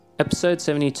Episode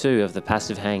 72 of The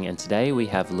Passive Hang, and today we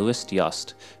have Lewis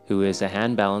Yost, who is a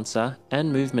hand balancer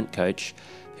and movement coach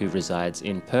who resides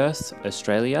in Perth,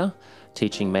 Australia,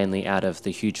 teaching mainly out of the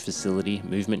huge facility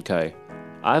Movement Co.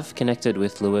 I've connected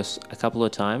with Lewis a couple of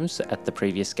times at the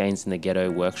previous Gains in the Ghetto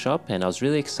workshop, and I was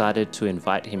really excited to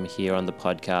invite him here on the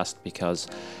podcast because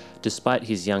despite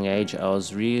his young age, I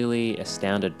was really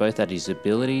astounded both at his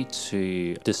ability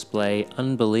to display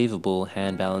unbelievable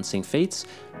hand balancing feats,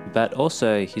 but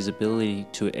also his ability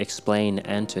to explain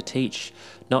and to teach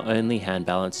not only hand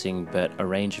balancing, but a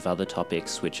range of other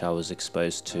topics which I was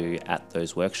exposed to at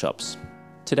those workshops.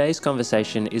 Today's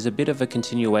conversation is a bit of a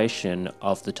continuation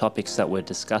of the topics that were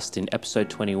discussed in episode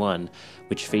 21,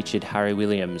 which featured Harry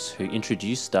Williams, who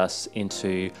introduced us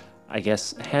into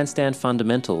handstand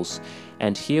fundamentals.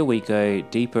 And here we go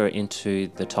deeper into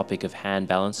the topic of hand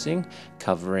balancing,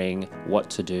 covering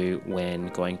what to do when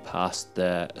going past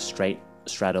the straight,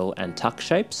 straddle and tuck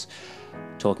shapes,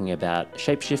 talking about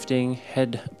shape shifting,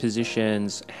 head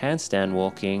positions, handstand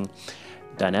walking,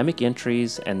 dynamic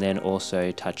entries, and then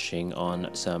also touching on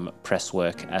some press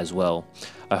work as well.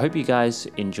 I hope you guys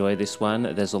enjoy this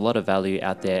one. There's a lot of value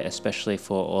out there, especially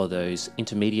for all those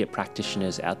intermediate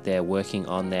practitioners out there working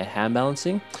on their hand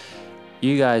balancing.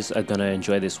 You guys are going to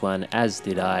enjoy this one, as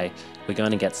did I. We're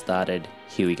going to get started.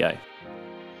 Here we go.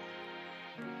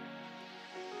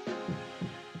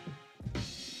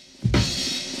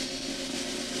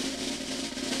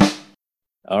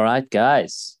 All right,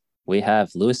 guys, we have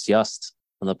Lewis Yost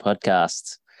on the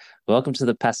podcast. Welcome to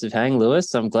the Passive Hang,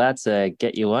 Lewis. I'm glad to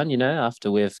get you on,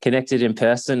 after we've connected in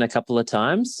person a couple of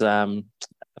times. For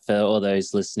all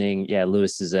those listening,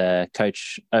 Lewis is a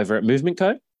coach over at Movement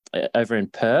Co. Over in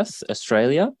Perth,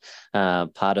 Australia,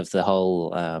 part of the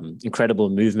whole incredible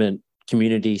movement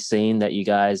community scene that you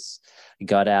guys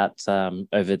got out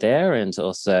over there, and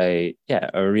also,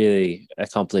 a really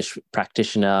accomplished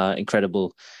practitioner,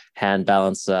 incredible hand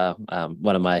balancer.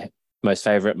 One of my most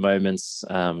favorite moments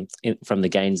from the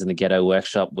Gains in the Ghetto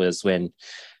workshop was when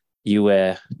you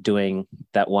were doing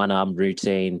that one-arm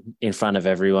routine in front of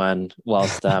everyone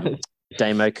whilst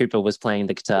Damo Cooper was playing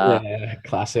the guitar. Yeah,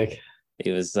 classic.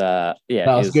 It was that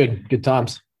was good. Good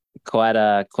times. Quite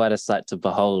a sight to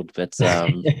behold. But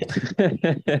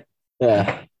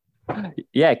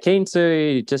keen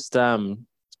to just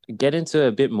get into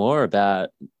a bit more about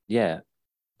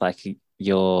like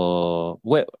your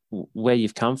where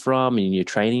you've come from and your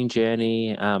training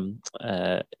journey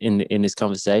in this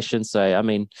conversation. So I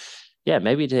mean,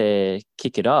 maybe to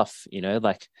kick it off,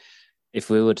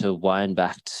 if we were to wind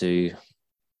back to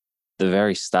the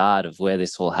very start of where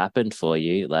this all happened for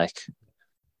you, like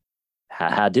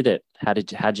how'd you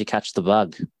catch the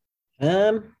bug?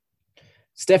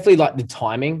 It's definitely like the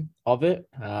timing of it.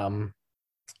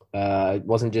 It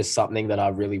wasn't just something that I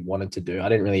really wanted to do. I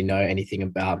didn't really know anything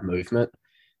about movement.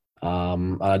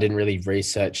 I didn't really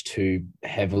research too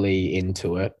heavily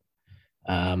into it.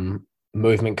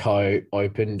 Movement Co.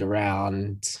 opened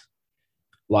around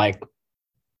like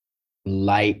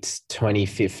late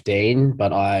 2015,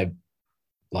 but I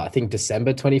think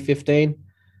December 2015.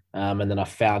 And then I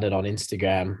found it on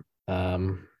Instagram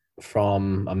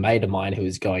from a mate of mine who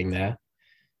was going there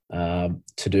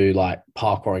to do like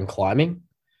parkour and climbing.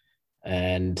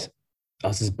 And I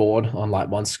was just bored on like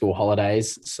one school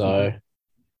holidays. So,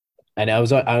 and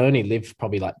I only lived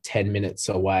probably like 10 minutes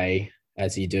away,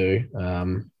 as you do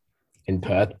in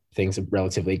Perth. Things are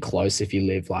relatively close if you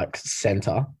live like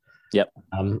center. Yep.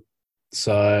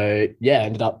 So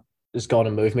ended up just going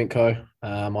to Movement Co.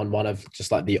 On one of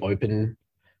just like the open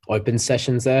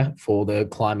sessions there for the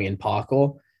climbing and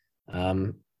parkour.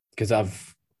 Because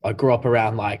I grew up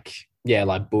around like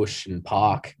bush and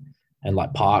park and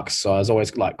like parks, so I was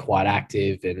always like quite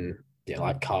active, and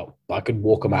I could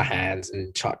walk on my hands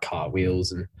and chuck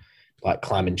cartwheels and like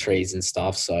climbing trees and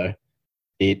stuff. So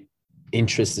it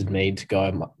interested me to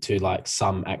go to like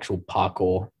some actual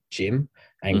parkour gym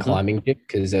and climbing gym,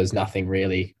 because there's nothing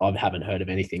really, I haven't heard of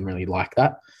anything really like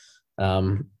that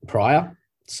prior.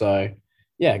 So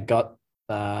ended up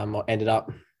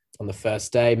on the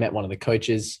first day, met one of the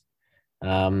coaches,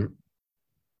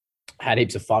 had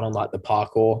heaps of fun on like the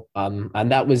parkour.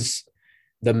 And that was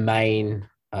the main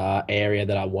area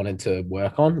that I wanted to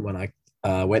work on when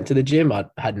I went to the gym. I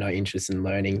had no interest in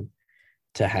learning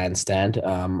to handstand.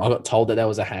 I got told that there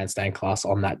was a handstand class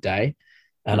on that day.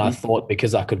 And I thought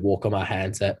because I could walk on my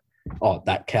hands that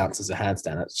counts as a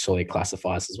handstand. That surely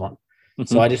classifies as one.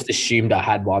 So I just assumed I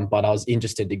had one, but I was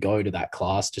interested to go to that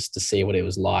class just to see what it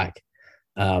was like.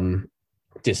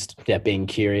 Being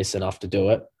curious enough to do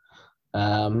it.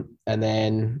 And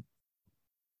then,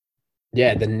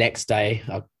 the next day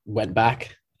I went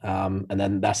back And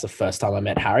then that's the first time I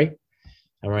met Harry.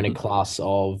 And we're in a class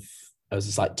of, it was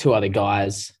just like two other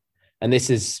guys. And this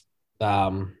is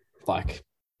like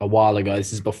a while ago.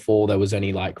 This is before there was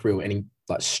any any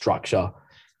structure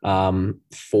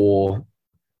for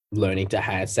learning to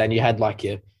handstand. You had like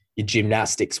your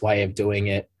gymnastics way of doing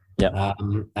it. Yeah.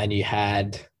 And you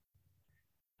had,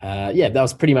 that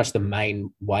was pretty much the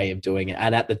main way of doing it.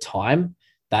 And at the time,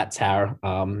 that's how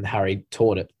Harry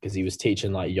taught it, because he was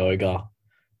teaching like yoga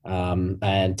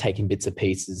and taking bits and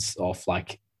pieces off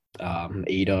like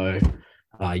Edo,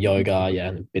 yoga,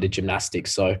 and a bit of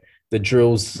gymnastics. So the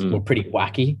drills were pretty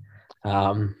wacky.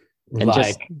 And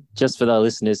just for the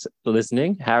listeners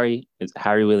listening, Harry is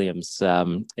Harry Williams.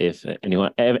 If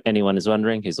anyone is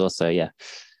wondering, he's also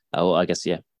I guess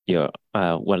you're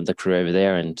one of the crew over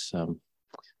there, and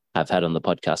I've had on the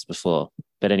podcast before.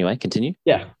 But anyway, continue.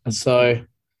 Yeah. So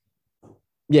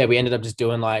we ended up just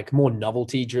doing like more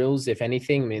novelty drills, if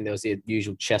anything. I mean, there was the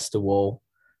usual chest to wall,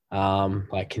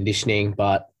 like conditioning,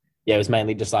 but it was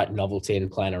mainly just like novelty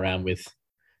and playing around with,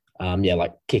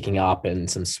 like kicking up and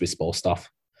some Swiss ball stuff.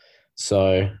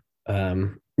 So,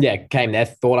 came there,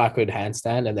 thought I could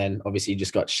handstand, and then obviously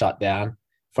just got shut down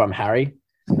from Harry,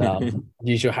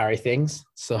 usual Harry things.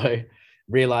 So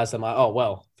realized I'm like, oh,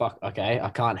 well, fuck, okay, I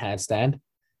can't handstand.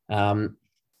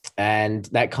 And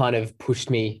that kind of pushed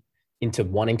me into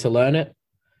wanting to learn it.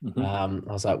 I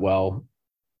was like, well,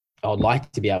 I would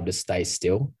like to be able to stay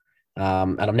still.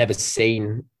 And I've never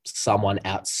seen someone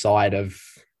outside of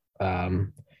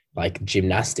like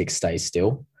gymnastics stay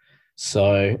still.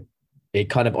 So it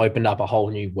kind of opened up a whole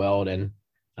new world and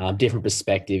different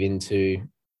perspective into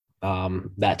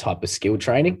that type of skill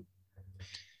training.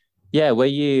 Yeah, were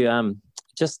you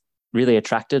just really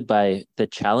attracted by the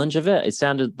challenge of it? It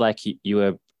sounded like you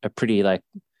were a pretty like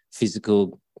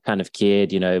physical kind of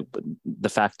kid, the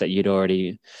fact that you'd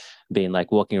already been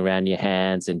like walking around your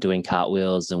hands and doing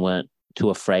cartwheels and weren't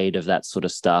too afraid of that sort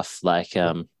of stuff. Like,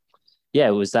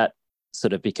 was that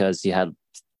sort of because you had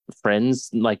friends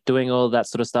like doing all that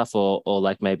sort of stuff, or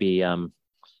like maybe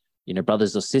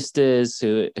brothers or sisters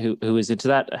who was into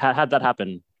that? How'd that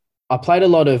happen? I played a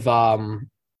lot of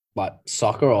like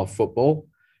soccer or football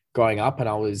growing up, and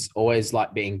I was always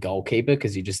like being goalkeeper,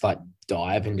 because you just like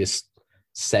dive and just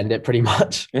send it pretty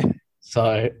much.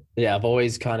 So I've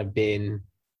always kind of been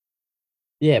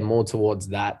more towards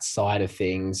that side of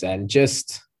things, and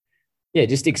just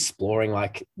exploring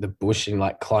like the bush and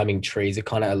like climbing trees. It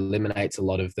kind of eliminates a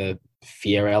lot of the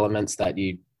fear elements that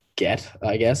you get,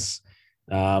 I guess,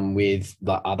 with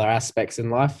the other aspects in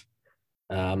life,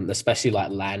 especially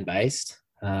like land-based.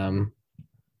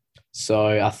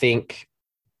 So I think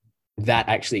that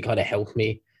actually kind of helped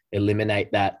me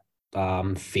eliminate that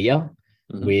fear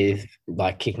with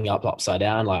like kicking up upside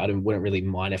down. Like I wouldn't really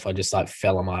mind if I just like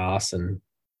fell on my ass and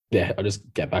I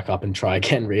just get back up and try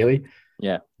again, really.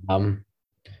 Yeah.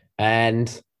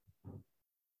 And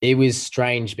it was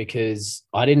strange because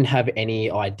I didn't have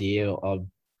any idea of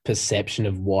perception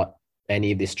of what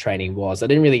any of this training was. I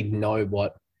didn't really know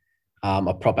what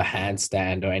a proper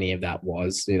handstand or any of that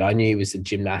was. I knew it was a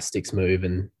gymnastics move,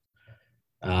 and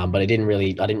but I didn't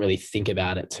really think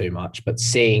about it too much. But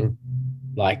seeing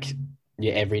like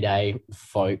your everyday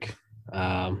folk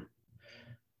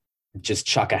just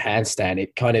chuck a handstand,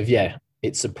 it kind of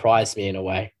it surprised me in a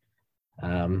way.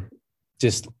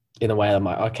 Just in a way, I'm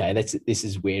like, okay, this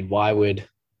is weird.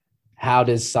 How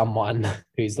does someone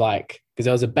who's like, because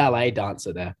there was a ballet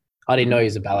dancer there. I didn't know he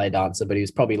was a ballet dancer, but he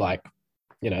was probably like,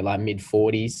 like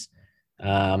mid-40s.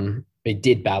 He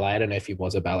did ballet. I don't know if he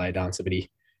was a ballet dancer, but he,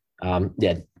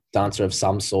 dancer of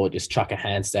some sort, just chuck a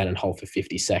handstand and hold for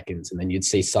 50 seconds. And then you'd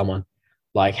see someone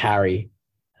like Harry,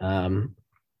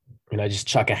 just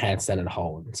chuck a handstand and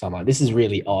hold. And so I'm like, this is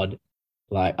really odd.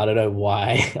 Like, I don't know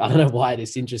why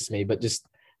this interests me, but just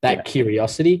that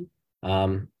curiosity.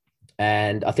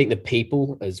 And I think the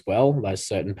people as well, those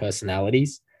certain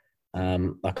personalities,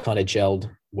 I kind of gelled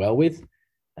well with.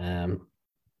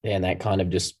 And that kind of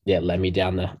just led me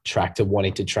down the track to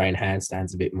wanting to train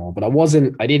handstands a bit more. But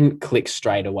I didn't click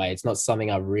straight away. It's not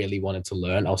something I really wanted to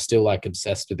learn. I was still like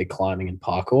obsessed with the climbing and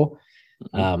parkour.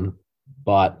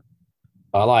 But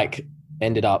I like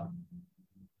ended up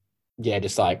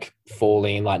just like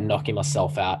falling, like knocking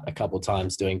myself out a couple of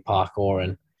times doing parkour,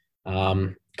 and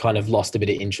kind of lost a bit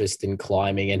of interest in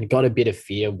climbing and got a bit of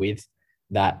fear with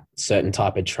that certain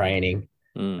type of training.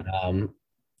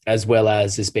 As well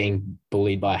as just being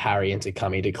bullied by Harry into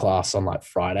coming to class on like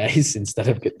Fridays instead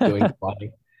of doing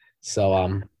climbing.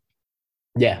 So,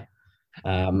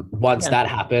 once that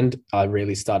happened, I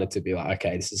really started to be like,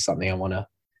 okay, this is something I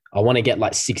want to get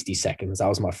like 60 seconds. That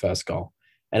was my first goal.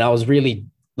 And I was really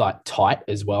like tight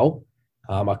as well.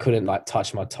 I couldn't like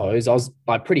touch my toes. I was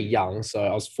like pretty young, so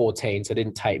I was 14, so it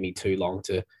didn't take me too long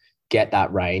to get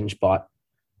that range. But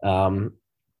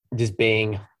just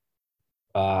being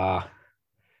kind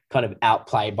of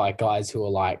outplayed by guys who are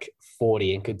like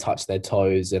 40 and could touch their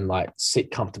toes and like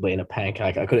sit comfortably in a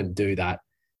pancake, I couldn't do that.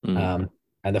 And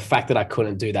the fact that I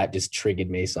couldn't do that just triggered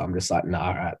me. So I'm just like, nah,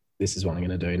 all right, this is what I'm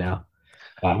going to do now.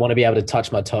 I want to be able to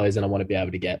touch my toes and I want to be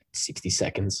able to get 60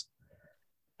 seconds.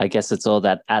 I guess it's all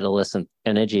that adolescent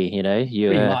energy, you know. You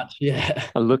Pretty much, yeah.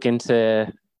 are looking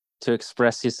to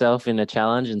express yourself in a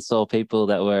challenge and saw people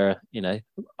that were, you know,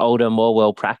 older, more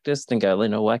well practiced, and go, you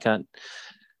know, why can't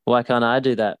I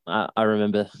do that? I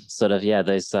remember sort of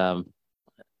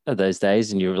those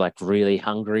days, and you're like really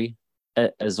hungry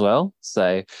as well.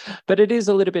 So, but it is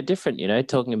a little bit different, you know,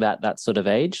 talking about that sort of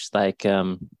age, like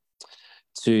to,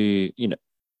 you know,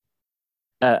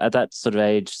 at that sort of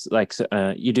age, like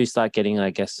you do start getting, I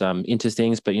guess, into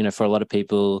things. But you know, for a lot of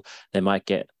people, it might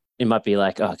be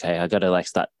like, okay, I got to like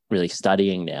start really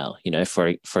studying now. You know,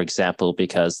 for example,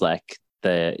 because like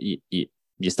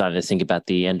you're starting to think about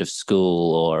the end of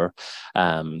school, or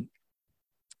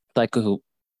like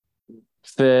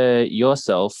for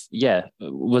yourself, yeah.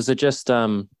 Was it just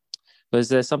was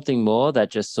there something more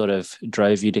that just sort of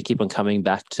drove you to keep on coming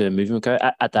back to movement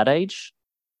at that age?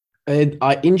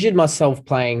 I injured myself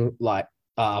playing like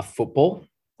football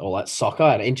or like soccer,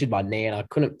 and I injured my knee and I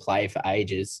couldn't play for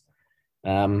ages.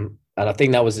 And I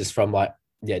think that was just from like,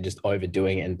 yeah, just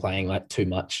overdoing it and playing like too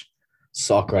much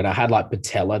soccer. And I had like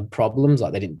patella problems,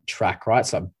 like they didn't track right.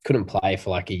 So I couldn't play for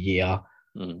like a year.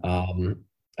 And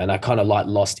I kind of like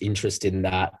lost interest in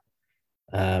that.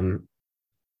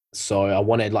 So I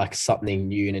wanted like something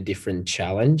new and a different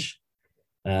challenge.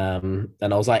 And I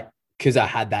was like, because I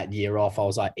had that year off, I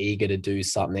was like eager to do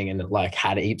something and like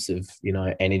had heaps of, you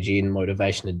know, energy and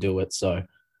motivation to do it. So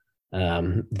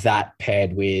that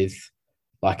paired with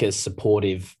like a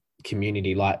supportive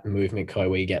community like Movement Co,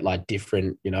 where you get like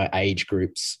different, you know, age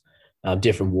groups,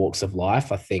 different walks of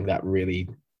life, I think that really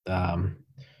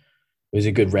was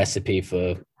a good recipe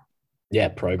for, yeah,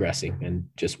 progressing and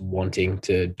just wanting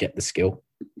to get the skill.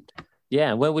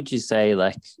 Yeah, where would you say,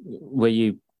 like, were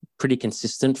you pretty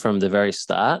consistent from the very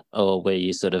start, or were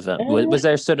you sort of was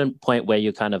there a certain point where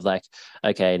you're kind of like,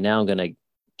 okay, now I'm going to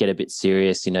get a bit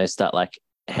serious, you know, start like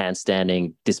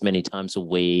handstanding this many times a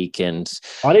week? And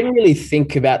I didn't really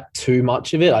think about too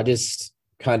much of it. I just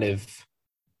kind of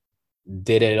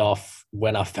did it off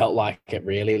when I felt like it,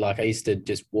 really. Like I used to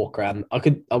just walk around.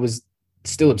 I was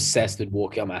still obsessed with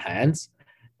walking on my hands,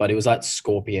 but it was like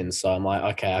scorpion. So I'm like,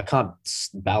 okay, I can't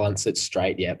balance it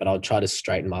straight yet, but I'll try to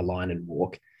straighten my line and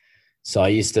walk. So I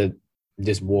used to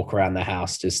just walk around the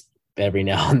house just every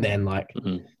now and then, like,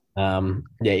 in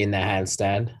the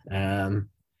handstand.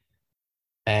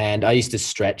 And I used to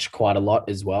stretch quite a lot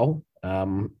as well.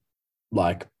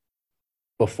 Like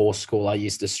before school, I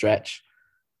used to stretch,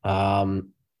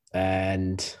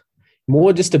 and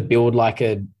more just to build like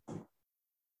I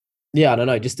don't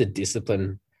know, just to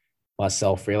discipline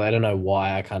myself, really. I don't know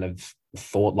why I kind of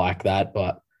thought like that,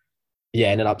 but yeah,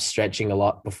 ended up stretching a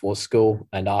lot before school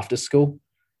and after school,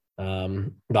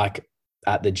 like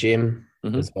at the gym,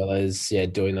 as well as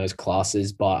doing those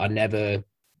classes. But I never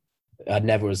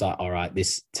was like, all right,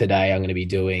 today I'm going to be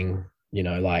doing, you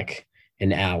know, like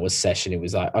an hour session. It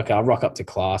was like, okay, I'll rock up to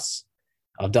class.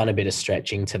 I've done a bit of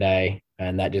stretching today,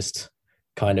 and that just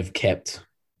kind of kept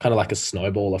kind of like a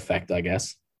snowball effect, I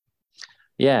guess.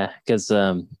 Yeah, because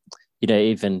you know,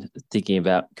 even thinking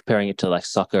about comparing it to like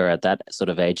soccer at that sort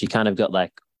of age, you kind of got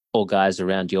like all guys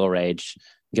around your age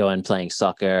going playing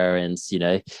soccer, and you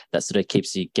know, that sort of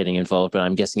keeps you getting involved. But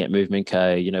I'm guessing at Movement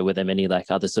Co, you know, were there many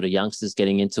like other sort of youngsters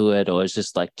getting into it, or it's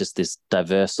just this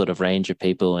diverse sort of range of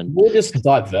people? And more just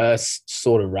diverse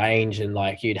sort of range, and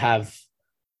like you'd have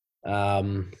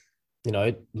you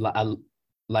know,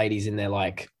 ladies in their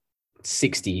like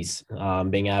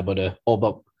 60s being able to, or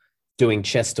but doing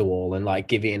chest to wall and like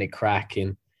giving it a crack.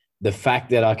 And the fact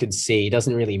that I could see, it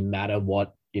doesn't really matter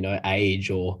what, you know,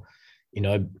 age or, you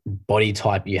know, body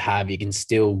type you have, you can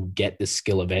still get the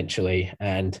skill eventually.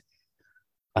 And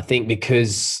I think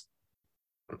because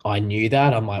I knew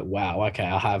that, I'm like, wow, okay,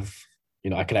 I have, you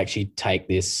know, I could actually take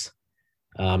this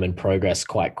and progress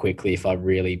quite quickly if I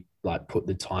really like put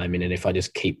the time in and if I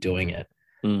just keep doing it.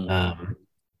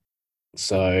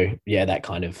 So yeah, that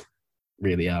kind of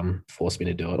really forced me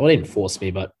to do it. Or didn't force me,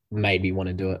 but made me want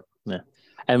to do it. Yeah.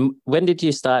 And when did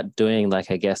you start doing, like,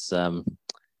 I guess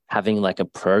having like a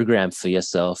program for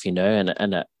yourself, you know,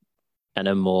 and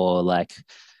a more like,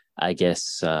 I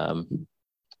guess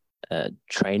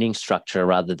training structure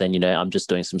rather than, I'm just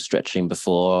doing some stretching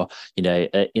before,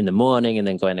 in the morning and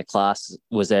then going to class?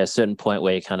 Was there a certain point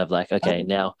where you're kind of like, okay,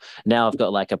 now I've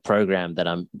got like a program that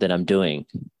I'm doing?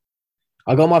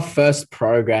 I got my first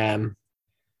program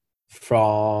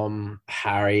from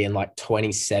Harry in like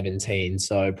 2017.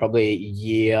 So probably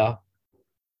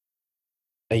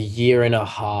a year and a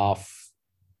half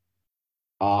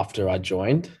after I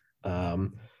joined.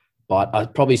 But I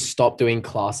probably stopped doing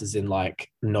classes in like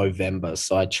November.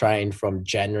 So I trained from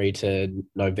January to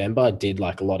November. I did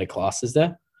like a lot of classes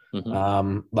there.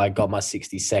 Like got my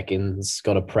 60 seconds,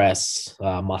 got a press,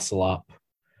 muscle up,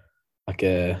 like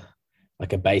a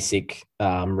basic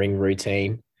ring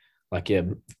routine, like a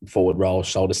forward roll,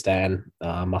 shoulder stand,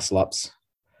 muscle ups.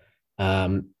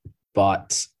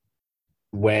 But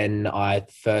when I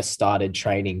first started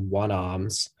training one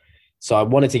arms, so I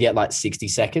wanted to get like 60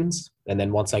 seconds. And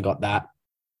then once I got that,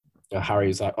 Harry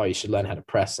was like, oh, you should learn how to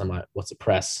press. I'm like, what's a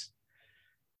press?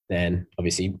 Then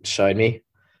obviously showed me,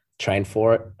 trained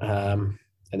for it. And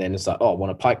then it's like, oh, I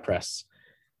want a pike press.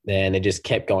 Then it just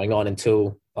kept going on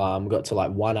until got to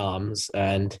like one arms.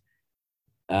 And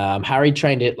Harry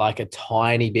trained it like a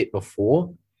tiny bit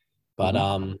before. But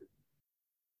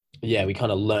yeah, we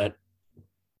kind of learnt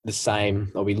the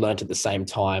same, or we learnt at the same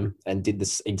time and did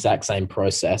this exact same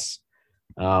process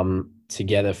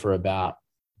together for about,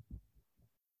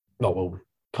 well,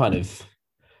 kind of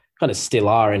still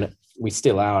are in, we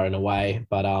still are in a way,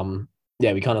 but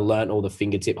yeah, we kind of learnt all the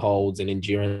fingertip holds and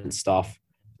endurance stuff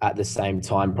at the same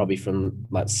time, probably from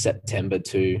like September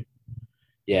to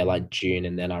like June.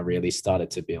 And then I really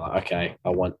started to be like, okay, I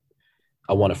want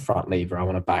a front lever, I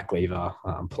want a back lever,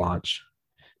 planche.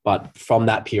 But from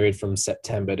that period, from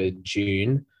September to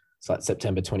June, so like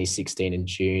September 2016 and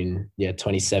June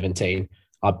 2017,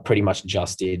 I pretty much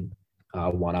just did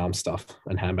one arm stuff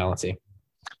and hand balancing.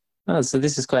 Oh, so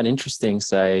this is quite interesting.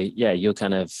 So yeah, you're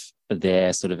kind of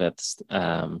there sort of at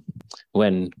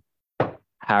when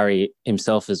Harry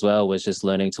himself as well was just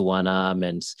learning to one arm,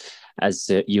 and as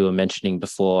you were mentioning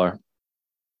before,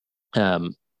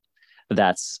 he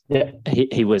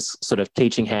was sort of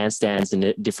teaching handstands in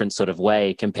a different sort of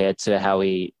way compared to how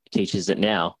he teaches it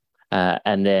now.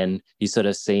 And then you sort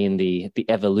of seen the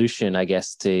evolution, I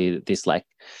guess, to this, like,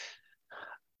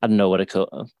 I don't know what to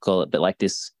call it, but like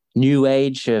this new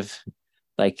age of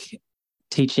like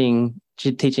teaching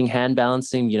hand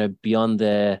balancing, beyond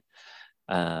the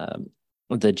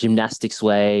gymnastics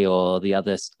way or the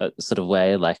other sort of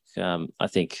way. Like I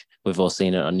think we've all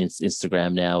seen it on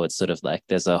Instagram now. It's sort of like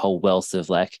there's a whole wealth of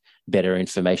like better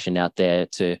information out there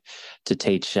to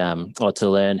teach or to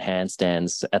learn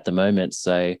handstands at the moment.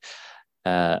 So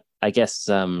I guess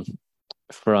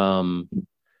from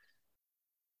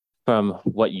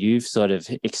what you've sort of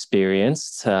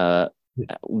experienced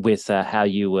with how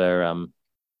you were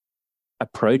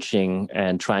approaching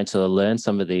and trying to learn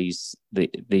some of these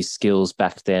skills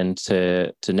back then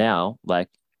to now, like,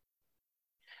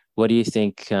 what do you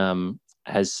think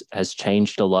has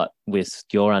changed a lot with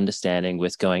your understanding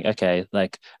with going, okay,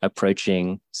 like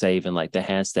approaching, say, even like the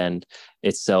handstand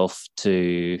itself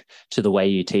to the way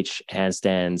you teach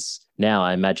handstands now?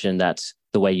 I imagine that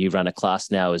the way you run a class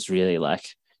now is really like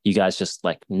you guys just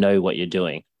like know what you're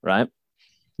doing, right?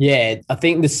 Yeah, I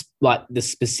think this, like the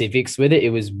specifics with it, it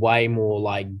was way more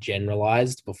like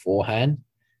generalized beforehand.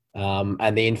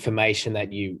 And the information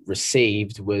that you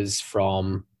received was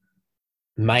from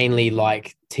mainly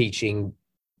like teaching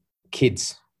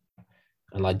kids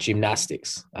and like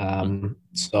gymnastics.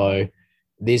 So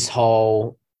this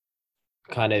whole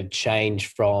kind of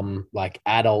change from like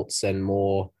adults and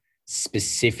more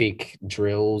specific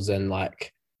drills and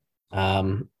like,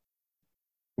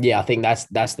 yeah, I think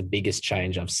that's the biggest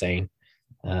change I've seen.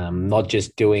 Not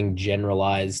just doing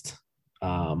generalized,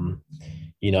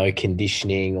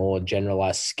 conditioning or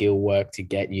generalized skill work to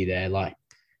get you there. Like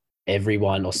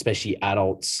everyone, or especially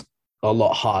adults, are a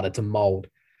lot harder to mold.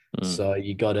 So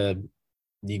you gotta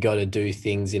do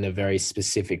things in a very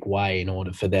specific way in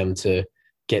order for them to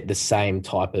get the same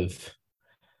type of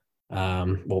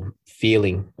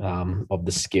feeling of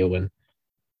the skill, and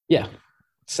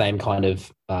same kind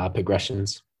of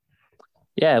progressions.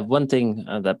 Yeah, one thing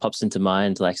that pops into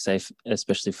mind, like say,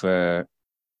 especially for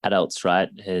adults, right,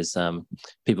 is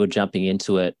people jumping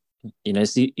into it.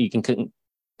 So you can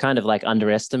kind of like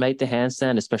underestimate the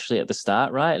handstand, especially at the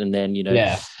start, right? And then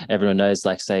everyone knows,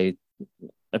 like, say,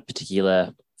 a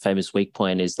particular famous weak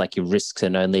point is like your wrists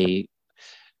can only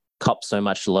cop so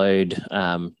much load,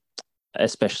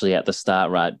 especially at the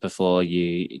start, right, before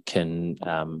you can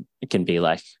be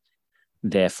like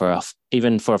there for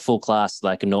even for a full class,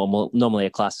 like normally a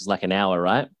class is like an hour,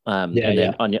 right? Yeah, And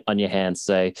then yeah. on your hands.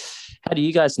 So how do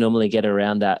you guys normally get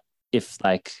around that? If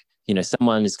like,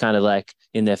 someone is kind of like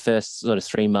in their first sort of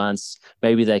 3 months,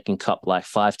 maybe they can cup like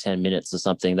 5-10 minutes or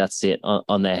something. That's it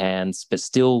on their hands, but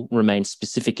still remain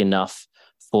specific enough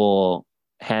for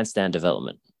handstand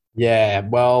development. Yeah,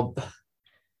 well,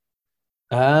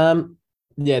 um,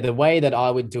 yeah, the way that I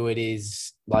would do it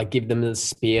is like give them the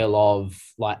spiel of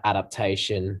like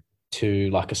adaptation to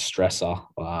like a stressor.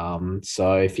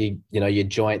 So if your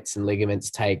joints and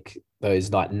ligaments take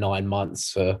those like 9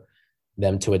 months for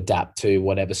them to adapt to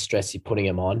whatever stress you're putting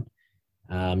them on.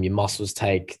 Your muscles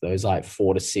take those like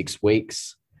 4 to 6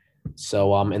 weeks.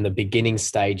 So in the beginning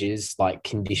stages, like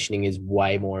conditioning is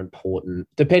way more important,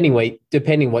 depending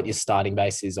what your starting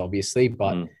base is, obviously.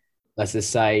 But Mm, let's just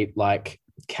say like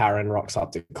Karen rocks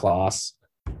up to class,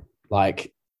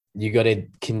 like you got to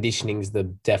conditioning is the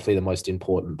definitely the most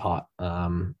important part.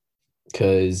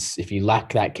 Because if you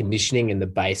lack that conditioning and the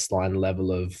baseline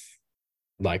level of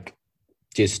like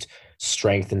just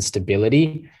strength and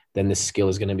stability, then the skill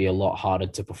is going to be a lot harder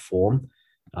to perform.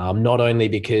 Not only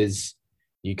because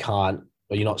you can't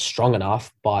or you're not strong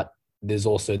enough, but there's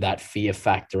also that fear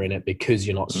factor in it because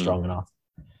you're not mm, strong enough.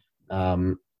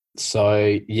 Um,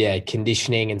 so yeah,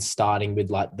 conditioning and starting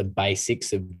with like the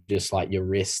basics of just like your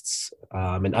wrists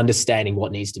and understanding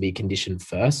what needs to be conditioned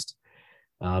first,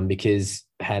 because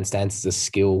handstands is a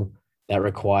skill that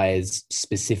requires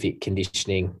specific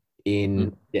conditioning mm,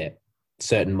 in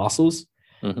certain muscles.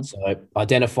 mhm. So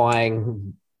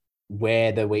identifying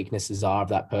where the weaknesses are of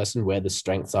that person, where the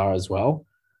strengths are as well.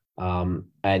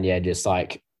 And yeah, just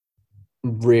like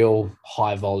real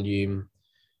high volume,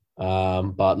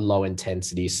 but low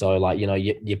intensity. So like, your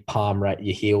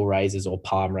heel raises or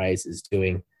palm raises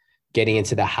getting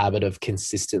into the habit of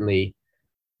consistently,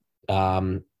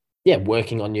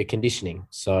 working on your conditioning.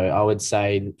 So I would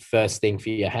say first thing for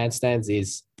your handstands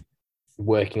is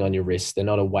working on your wrists. They're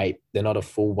not a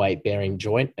full weight bearing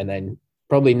joint, and then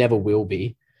probably never will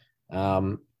be.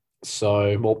 Well,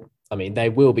 I mean, they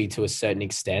will be to a certain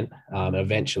extent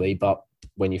eventually, but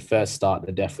when you first start,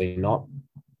 they're definitely not.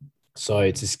 So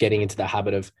it's just getting into the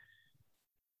habit of,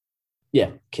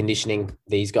 conditioning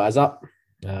these guys up.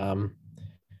 Um,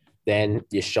 then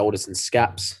your shoulders and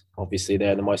scaps, obviously,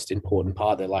 they're the most important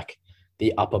part. They're like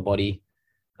the upper body,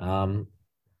 um,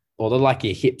 or they're like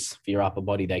your hips for your upper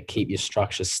body. They keep your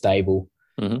structure stable.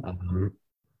 Mhm. Um,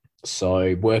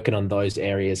 so working on those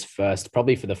areas first,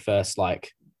 probably for the first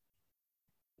like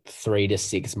 3 to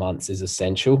 6 months is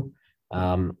essential.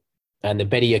 And the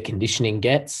better your conditioning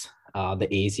gets, the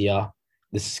easier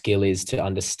the skill is to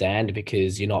understand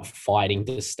because you're not fighting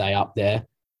to stay up there.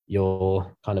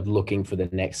 You're kind of looking for the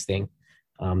next thing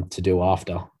to do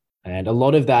after. And a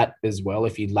lot of that as well,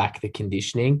 if you lack the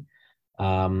conditioning,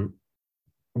 um,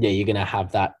 you're going to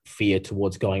have that fear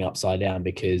towards going upside down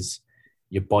because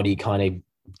your body kind of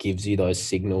gives you those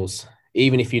signals,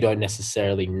 even if you don't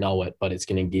necessarily know it, but it's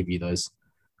going to give you those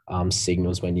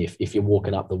signals when if you're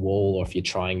walking up the wall or if you're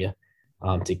trying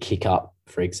to kick up,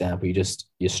 for example,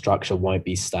 your structure won't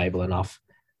be stable enough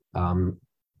um,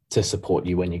 to support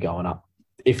you when you're going up.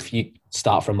 If you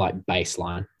start from like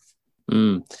baseline.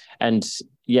 Mm. And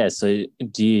yeah, so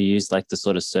do you use like the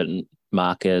sort of certain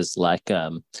markers like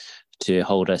to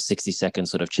hold a 60-second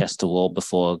sort of chest to wall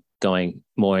before going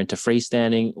more into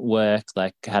freestanding work?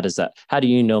 Like how do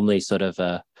you normally sort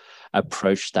of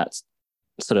approach that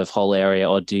sort of whole area,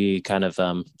 or do you kind of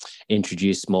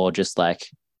introduce more just like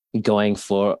going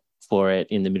for it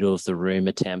in the middle of the room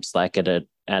attempts, like at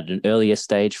an earlier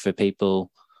stage for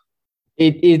people?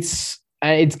 It's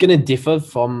going to differ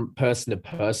from person to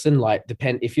person. Like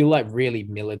depend if you're like really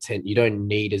militant, you don't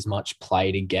need as much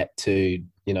play to get to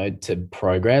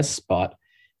progress. But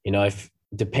if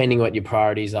depending what your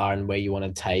priorities are and where you want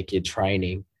to take your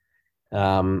training,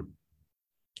 um,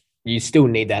 you still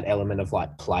need that element of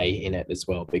like play in it as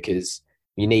well because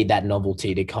you need that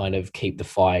novelty to kind of keep the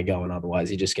fire going. Otherwise,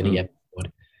 you're just going to Mm. get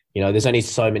bored. There's only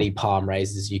so many palm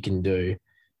raises you can do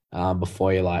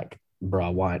before you're like, bro,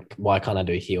 why can't I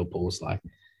do heel pulls? Like,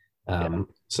 Yeah.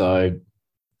 so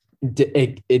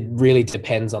it really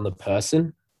depends on the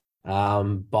person.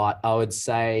 But I would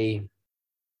say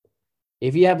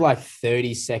if you have like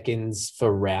 30 seconds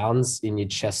for rounds in your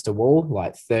chest to wall,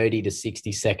 like 30 to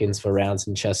 60 seconds for rounds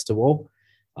in chest to wall,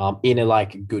 in a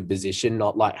like good position,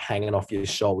 not like hanging off your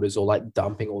shoulders or like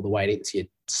dumping all the weight into your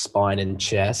spine and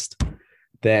chest,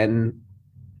 then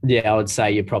I would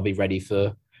say you're probably ready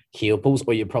for heel pulls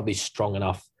or you're probably strong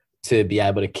enough to be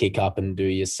able to kick up and do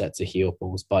your sets of heel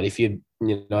pulls. But if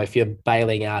you're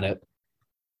bailing out at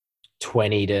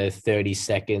 20 to 30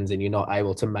 seconds and you're not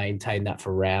able to maintain that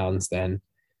for rounds, then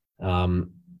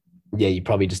you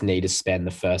probably just need to spend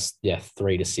the first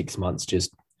 3 to 6 months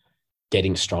just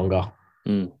getting stronger.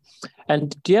 Mm.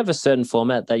 And do you have a certain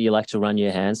format that you like to run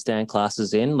your handstand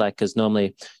classes in? Like, because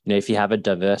normally, if you have a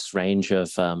diverse range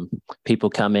of people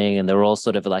coming and they're all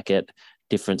sort of like at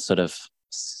different sort of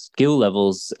skill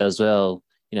levels as well,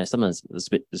 sometimes it's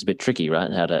a bit tricky,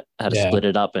 right? How to split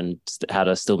it up and how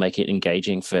to still make it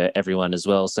engaging for everyone as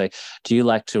well. So do you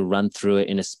like to run through it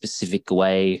in a specific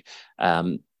way,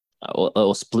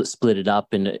 or split it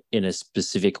up in a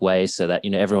specific way so that,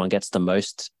 everyone gets the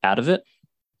most out of it?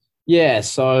 Yeah,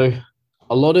 so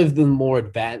a lot of the more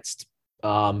advanced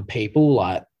people,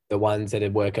 like the ones that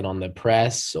are working on the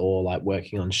press or like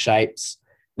working on shapes,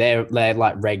 they're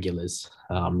like regulars,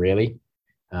 really.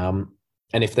 And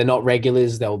if they're not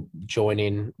regulars, they'll join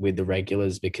in with the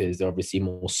regulars because they're obviously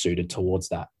more suited towards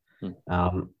that.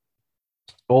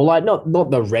 Or like not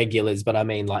the regulars, but I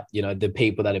mean like, the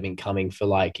people that have been coming for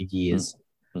like years.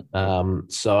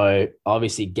 So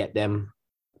obviously get them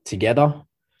together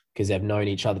because they've known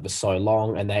each other for so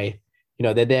long, and they're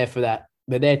there for that.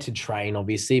 They're there to train,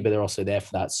 obviously, but they're also there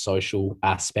for that social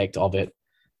aspect of it,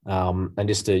 and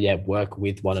just to work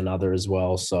with one another as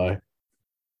well. So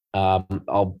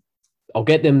I'll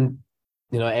get them.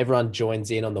 Everyone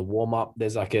joins in on the warm up.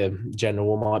 There's like a general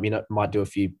warm up. Might do a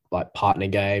few like partner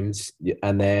games,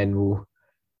 and then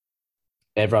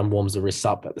everyone warms the wrists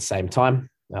up at the same time,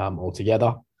 all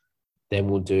together. Then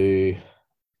we'll do.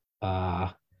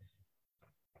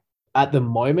 At the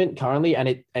moment, currently, and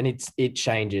it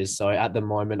changes. So at the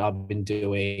moment, I've been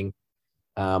doing,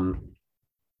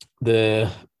 the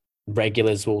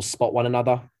regulars will spot one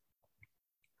another,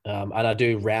 and I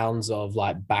do rounds of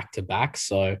like back to back.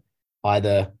 So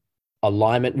either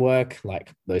alignment work,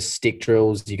 like those stick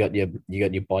drills. You got your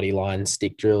body line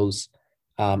stick drills,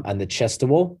 and the chest to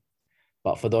wall.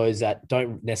 But for those that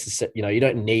don't necessarily, you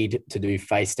don't need to do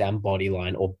face down body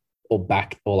line or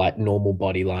back or like normal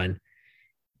body line.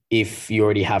 If you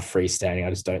already have freestanding, I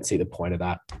just don't see the point of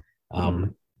that.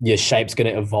 Your shape's going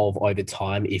to evolve over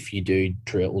time if you do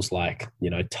drills like,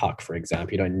 tuck, for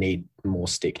example. You don't need more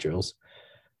stick drills.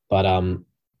 But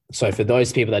so for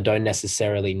those people that don't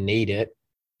necessarily need it,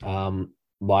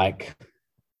 like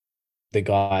the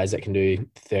guys that can do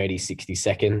 30, 60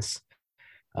 seconds,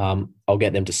 I'll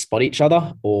get them to spot each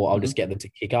other, or I'll just get them to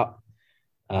kick up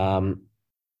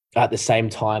at the same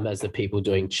time as the people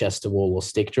doing chest to wall or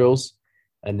stick drills.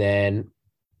 And then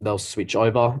they'll switch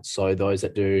over. So those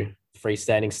that do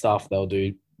freestanding stuff, they'll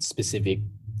do specific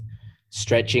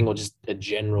stretching or just a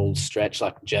general stretch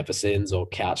like Jefferson's or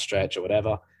couch stretch or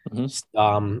whatever.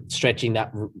 Stretching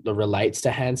that relates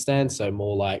to handstand. So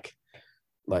more like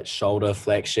shoulder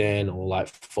flexion or like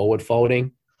forward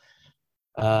folding.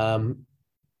 And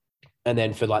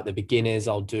then for like the beginners,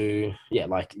 I'll do,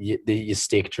 like your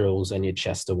stick drills and your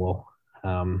chest to wall.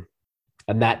 And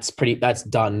that's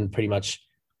done pretty much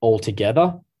all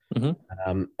together.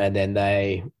 And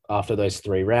then after those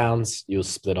 3 rounds, you'll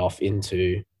split off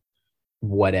into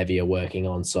whatever you're working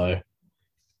on. So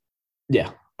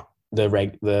the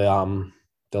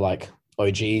like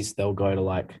OGs, they'll go to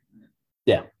like,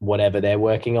 whatever they're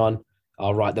working on.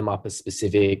 I'll write them up a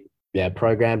specific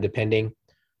program depending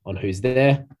on who's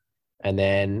there. And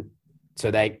then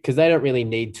because they don't really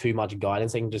need too much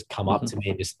guidance, they can just come up to me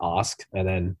and just ask. And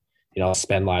then, I'll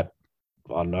spend like,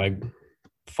 I don't know,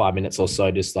 5 minutes or so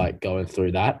just like going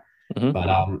through that. But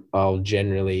I'll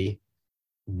generally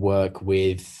work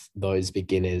with those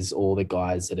beginners or the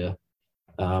guys that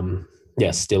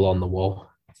are still on the wall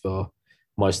for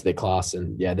most of their class.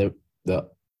 And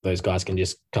those guys can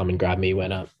just come and grab me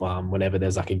whenever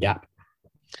there's like a gap.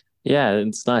 Yeah,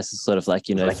 it's nice. It's sort of like,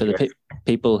 for the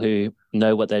people who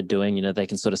know what they're doing, they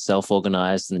can sort of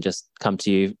self-organize and just come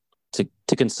to you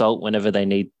to consult whenever they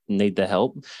need the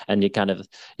help. And you're kind of,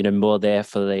 more there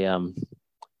for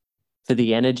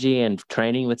the energy and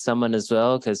training with someone as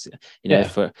well. Because,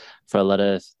 for a lot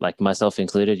of, like myself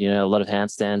included, a lot of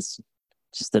handstands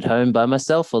just at home by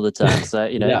myself all the time. So,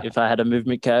 if I had a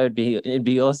movement code, it'd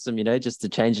be awesome, just to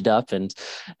change it up. And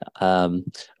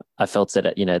I felt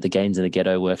that, the gains in the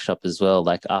Ghetto Workshop as well.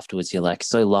 Like afterwards, you're like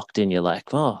so locked in, you're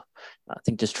like, oh, I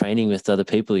think just training with other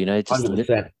people, just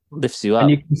lifts you up.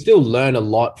 And you can still learn a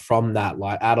lot from that.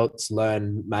 Like adults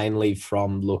learn mainly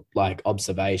from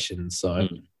observation. So,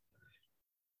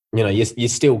 you're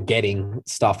still getting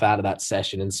stuff out of that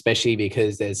session, and especially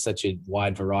because there's such a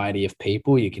wide variety of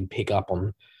people, you can pick up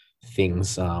on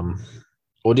things,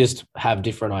 or just have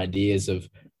different ideas of,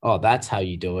 oh, that's how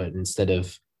you do it instead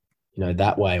of,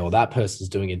 that way, or that person's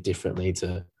doing it differently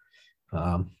to,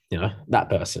 that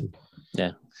person.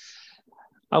 Yeah.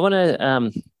 I want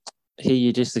to hear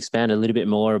you just expand a little bit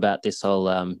more about this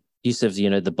whole use of,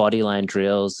 the body line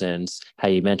drills, and how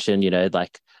you mentioned,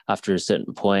 like after a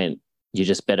certain point, you're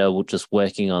just better just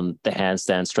working on the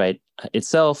handstand straight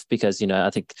itself, because, I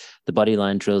think the body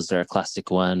line drills are a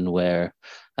classic one where,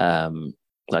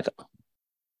 like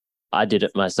I did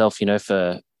it myself, for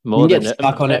You more can than get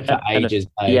stuck on it for ages,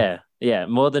 eh? yeah,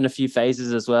 more than a few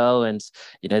phases as well, and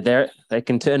they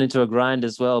can turn into a grind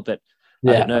as well. But I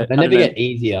don't Yeah, know. they I don't never know. get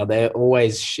easier. They're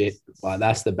always shit. Like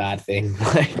that's the bad thing.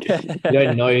 Like you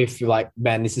don't know if you're like,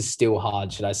 man, this is still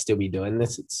hard. Should I still be doing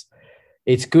this?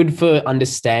 It's good for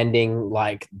understanding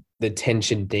like the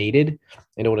tension needed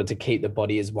in order to keep the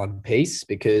body as one piece,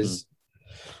 because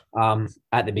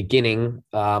at the beginning,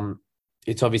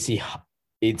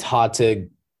 it's hard to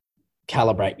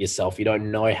calibrate yourself. You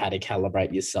don't know how to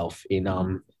calibrate yourself in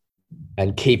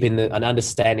and keeping and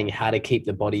understanding how to keep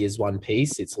the body as one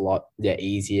piece. It's a lot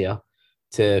easier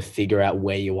to figure out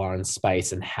where you are in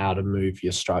space and how to move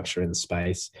your structure in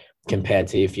space, compared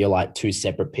to if you're like two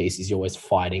separate pieces, you're always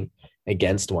fighting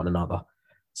against one another.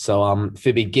 So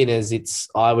for beginners,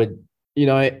 I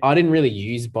didn't really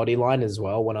use bodyline as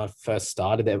well when I first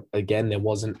started. There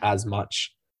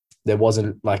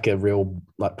wasn't like a real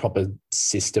like proper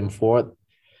system for it.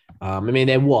 I mean,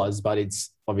 there was, but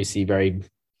it's obviously it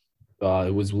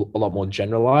was a lot more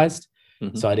generalized.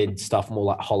 So I did stuff more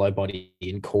like hollow body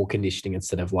and core conditioning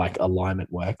instead of like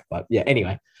alignment work. But yeah,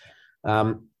 anyway.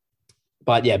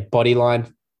 But yeah,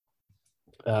 bodyline,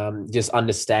 just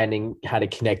understanding how to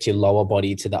connect your lower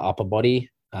body to the upper body,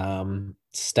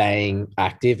 staying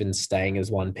active and staying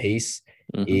as one piece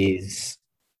is,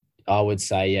 I would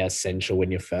say, essential when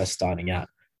you're first starting out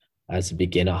as a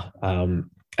beginner.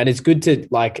 And it's good to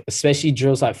like, especially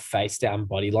drills like face down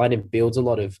bodyline. It builds a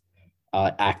lot of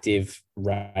active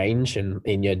range and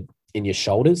in your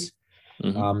shoulders,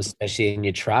 especially in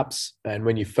your traps. And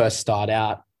when you first start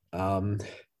out,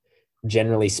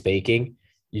 generally speaking,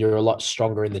 you're a lot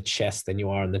stronger in the chest than you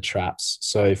are in the traps.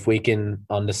 So if we can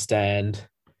understand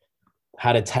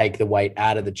how to take the weight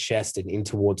out of the chest and in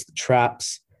towards the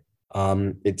traps,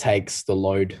 it takes the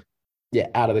load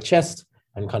out of the chest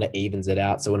and kind of evens it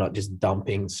out. So we're not just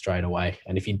dumping straight away.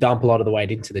 And if you dump a lot of the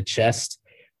weight into the chest,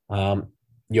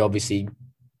 you obviously,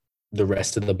 the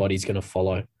rest of the body's going to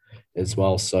follow as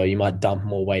well. So you might dump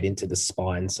more weight into the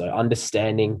spine. So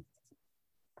understanding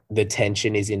the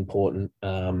tension is important.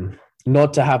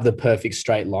 Not to have the perfect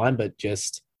straight line, but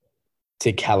just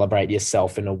to calibrate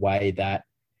yourself in a way that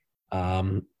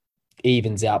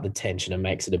evens out the tension and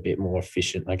makes it a bit more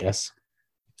efficient, I guess.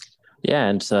 Yeah,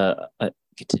 and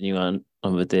continuing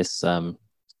on with this, love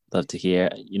to hear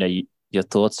your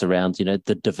thoughts around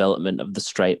the development of the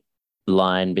straight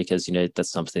line, because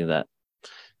that's something that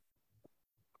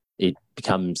it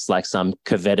becomes like some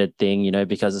coveted thing,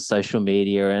 because of social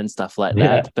media and stuff like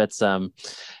that. But it's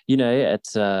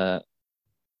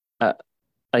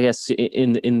I guess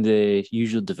in the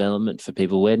usual development for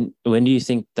people, when do you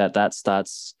think that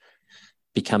starts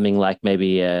becoming like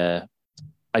maybe a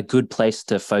good place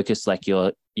to focus like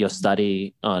your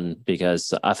study on?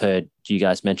 Because I've heard you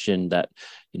guys mention that,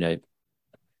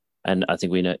 and I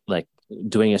think we know, like,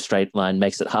 doing a straight line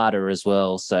makes it harder as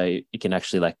well. So it can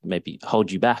actually like maybe hold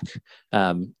you back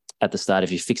at the start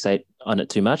if you fixate on it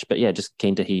too much. But yeah, just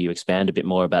keen to hear you expand a bit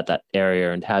more about that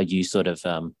area and how you sort of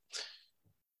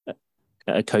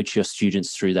coach your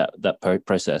students through that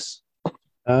process.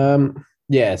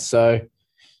 So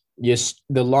yes,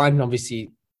 the line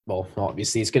obviously,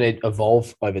 it's going to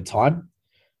evolve over time.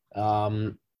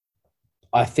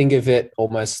 I think of it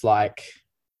almost like,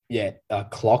 a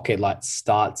clock. It like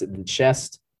starts at the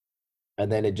chest,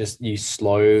 and then you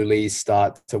slowly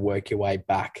start to work your way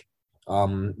back.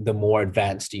 The more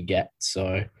advanced you get.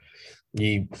 So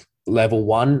you level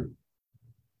 1,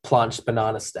 planche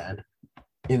banana stand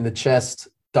in the chest,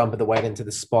 dump the weight into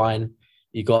the spine.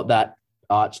 You got that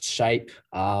arched shape,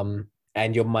 and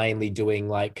you're mainly doing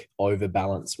like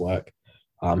overbalance work,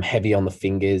 heavy on the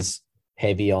fingers,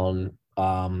 heavy on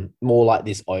more like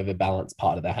this overbalance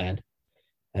part of the hand.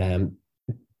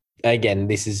 Again,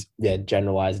 this is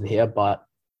generalizing here, but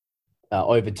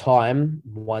over time,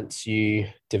 once you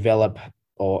develop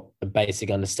a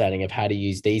basic understanding of how to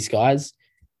use these guys,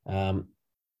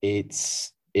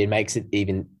 it makes it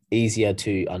even easier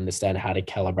to understand how to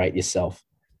calibrate yourself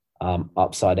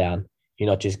upside down. You're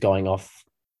not just going off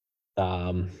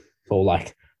for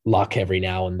like luck every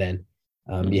now and then.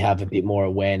 You have a bit more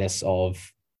awareness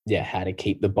of how to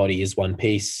keep the body as one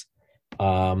piece,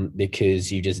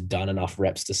 because you've just done enough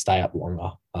reps to stay up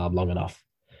long enough.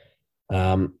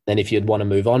 And if you'd want to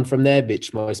move on from there,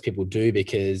 which most people do,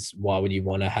 because why would you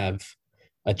want to have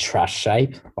a trash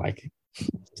shape. Like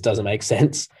it doesn't make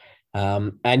sense.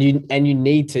 And you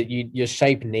need to your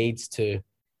shape needs to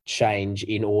change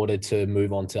in order to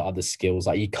move on to other skills.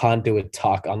 Like you can't do a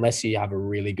tuck unless you have a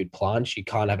really good planche. You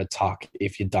can't have a tuck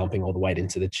if you're dumping all the weight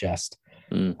into the chest.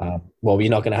 Well, you're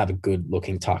not going to have a good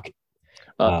looking tuck.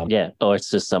 Yeah, or it's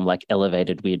just some like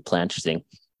elevated weird planche thing.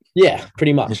 Yeah,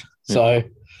 pretty much. So,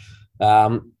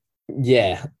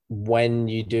 yeah, when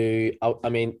you do, I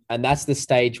mean, and that's the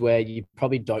stage where you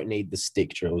probably don't need the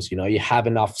stick drills. You know, you have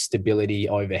enough stability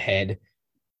overhead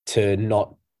to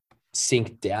not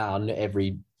sink down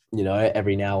every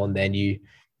now and then. You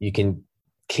can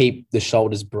keep the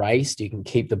shoulders braced. You can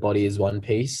keep the body as one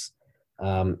piece.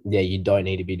 Yeah, you don't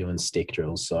need to be doing stick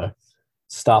drills. So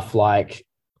stuff like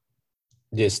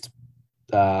just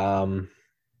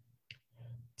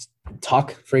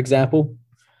tuck, for example,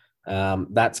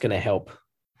 that's going to help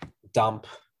dump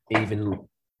even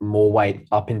more weight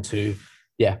up into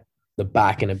the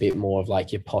back and a bit more of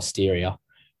like your posterior.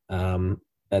 And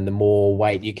the more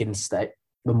weight you can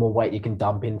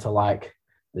dump into like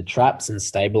the traps and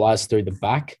stabilize through the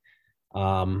back.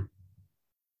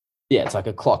 It's like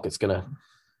a clock. It's going to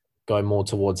go more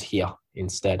towards here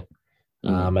instead.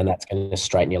 And that's going to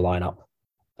straighten your line up.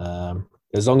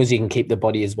 As long as you can keep the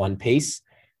body as one piece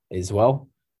as well,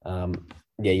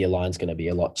 your line's going to be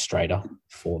a lot straighter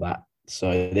for that.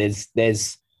 So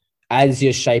there's as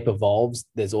your shape evolves,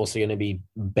 there's also going to be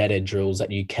better drills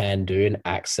that you can do and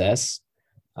access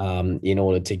in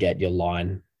order to get your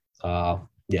line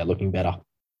looking better.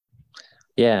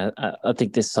 Yeah, I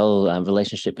think this whole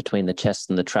relationship between the chest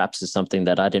and the traps is something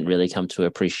that I didn't really come to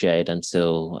appreciate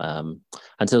until I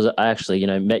actually,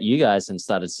 met you guys and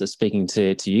started speaking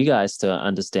to you guys to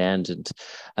understand.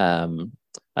 And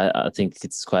I think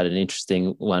it's quite an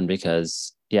interesting one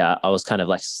because, I was kind of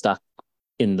like stuck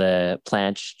in the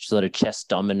planche sort of chest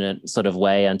dominant sort of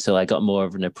way until I got more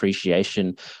of an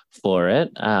appreciation for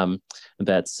it.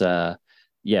 Like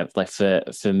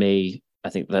for me, I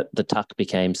think that the tuck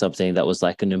became something that was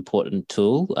like an important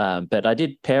tool. But I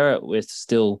did pair it with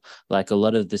still like a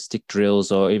lot of the stick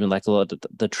drills or even like a lot of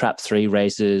the trap 3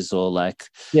 raises or like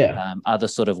other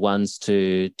sort of ones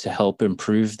to help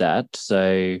improve that.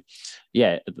 So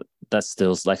that's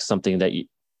still like something that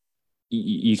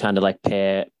you kind of like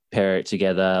pair it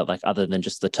together, like other than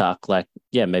just the tuck, like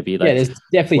maybe like there's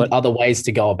definitely other ways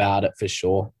to go about it for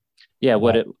sure.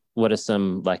 What are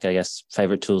some, like, I guess,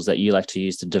 favorite tools that you like to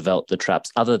use to develop the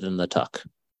traps other than the tuck?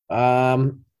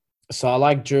 So I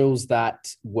like drills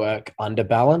that work under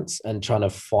balance and trying to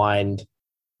find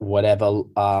whatever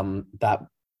that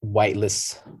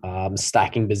weightless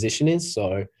stacking position is.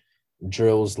 So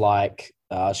drills like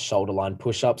shoulder line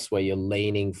push-ups where you're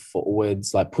leaning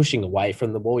forwards, like pushing away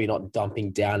from the wall. You're not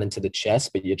dumping down into the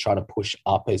chest, but you're trying to push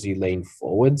up as you lean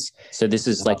forwards. So this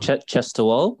is like chest to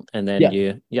wall, and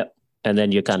then and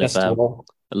then you're kind of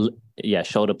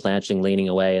shoulder planching, leaning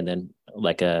away, and then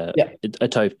like a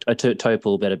toe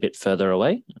pull, but a bit further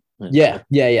away.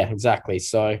 Exactly.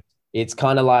 So it's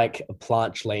kind of like a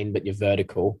planche lean, but you're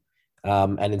vertical,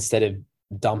 and instead of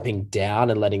dumping down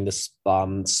and letting the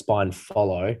spine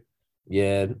follow,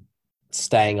 you're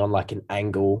staying on like an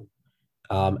angle,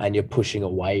 and you're pushing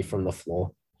away from the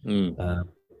floor.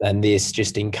 And this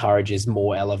just encourages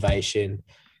more elevation,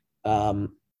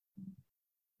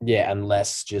 and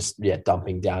less just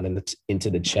dumping down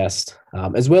into the chest,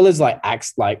 as well as like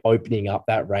opening up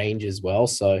that range as well.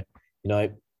 So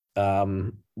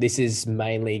this is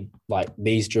mainly like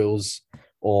these drills,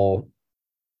 or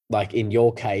like in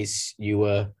your case,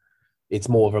 it's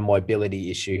more of a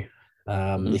mobility issue.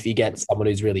 If you get someone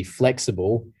who's really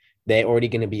flexible, they're already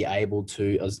going to be able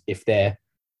to, if they're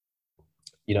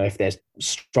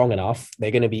strong enough, they're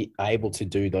going to be able to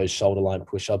do those shoulder line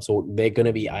push-ups, or they're going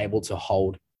to be able to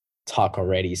hold tuck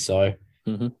already. So,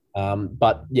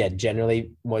 but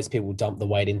generally most people dump the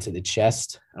weight into the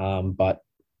chest. But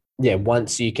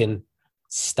once you can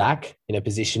stack in a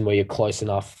position where you're close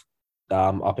enough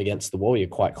up against the wall, you're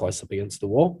quite close up against the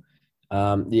wall.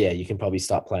 You can probably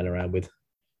start playing around with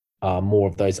more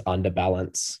of those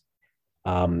underbalance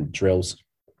drills.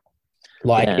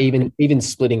 Like even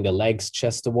splitting the legs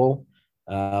chest to wall,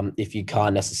 if you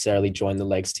can't necessarily join the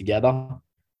legs together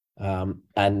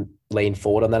and lean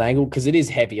forward on that angle, because it is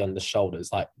heavy on the shoulders.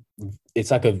 Like it's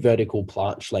like a vertical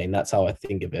planche lean. That's how I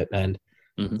think of it. And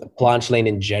the planche lean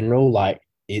in general, like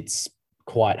it's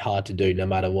quite hard to do no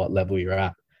matter what level you're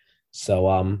at.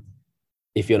 So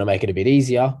if you want to make it a bit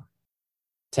easier,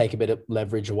 take a bit of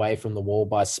leverage away from the wall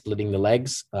by splitting the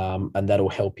legs, and that'll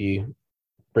help you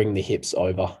bring the hips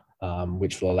over,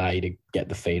 which will allow you to get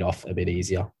the feet off a bit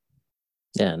easier.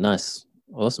 Yeah, nice.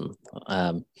 Awesome.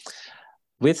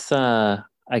 with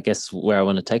I guess where I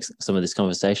want to take some of this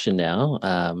conversation now,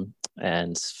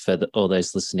 and for all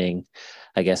those listening,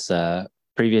 I guess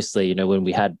previously, when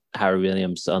we had Harry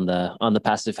Williams on the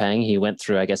passive hang, he went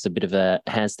through, I guess, a bit of a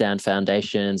handstand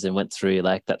foundations and went through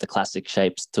like the classic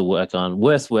shapes to work on,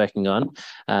 worth working on,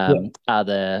 Yeah. are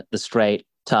the straight,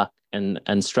 tuck,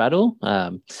 and straddle,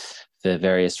 for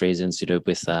various reasons,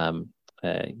 with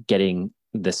getting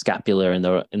the scapula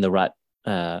in the right,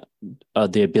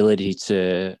 the ability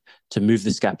to move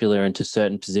the scapula into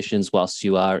certain positions whilst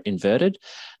you are inverted.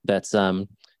 But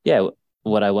yeah,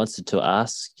 what I wanted to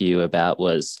ask you about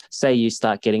was, say you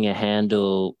start getting a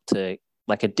handle to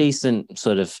like a decent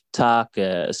sort of tuck,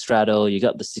 straddle, you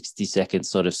got the 60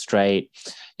 seconds sort of straight,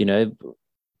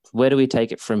 where do we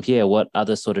take it from here? What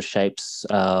other sort of shapes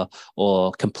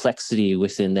or complexity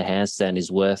within the handstand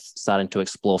is worth starting to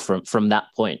explore from that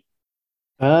point?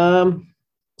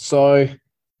 So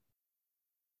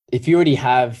if you already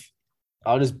have,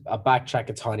 I'll backtrack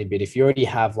a tiny bit. If you already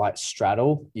have like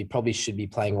straddle, you probably should be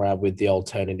playing around with the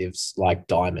alternatives like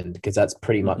diamond, because that's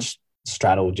pretty much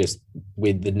straddle just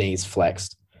with the knees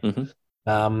flexed.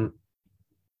 Um,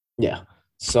 yeah.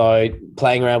 So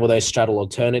playing around with those straddle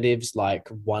alternatives like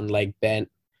one leg bent,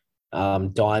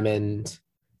 diamond,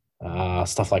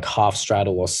 stuff like half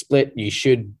straddle or split,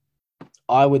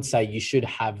 I would say you should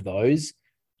have those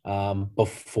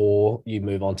before you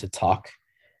move on to tuck.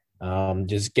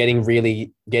 Just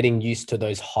getting used to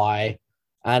those high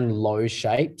and low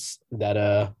shapes that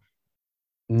are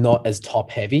not as top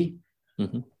heavy.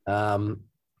 And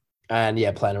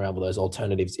yeah, playing around with those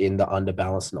alternatives in the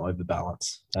underbalance and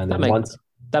overbalance. And then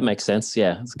that makes sense.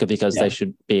 Yeah. It's good because they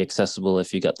should be accessible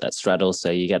if you got that straddle.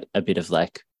 So you get a bit of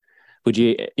like, would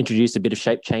you introduce a bit of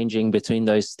shape changing between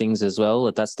those things as well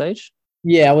at that stage?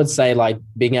 Yeah, I would say like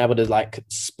being able to like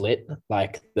split,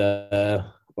 like the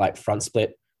like front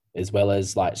split as well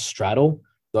as like straddle,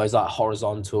 those like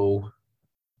horizontal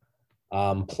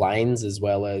planes, as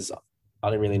well as, I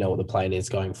don't really know what the plane is,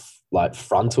 going like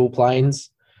frontal planes,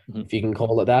 if you can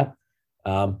call it that.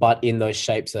 But in those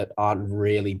shapes that aren't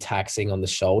really taxing on the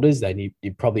shoulders, then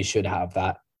you probably should have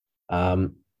that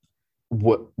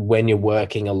when you're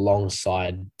working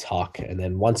alongside tuck. And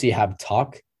then once you have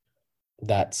tuck,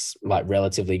 that's like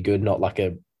relatively good, not like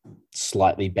a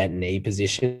slightly bent knee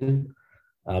position.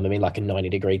 I mean, like a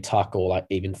 90-degree tuck or like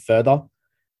even further.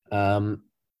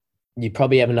 You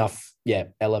probably have enough,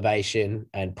 elevation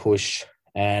and push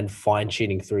and fine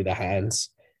tuning through the hands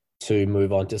to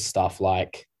move on to stuff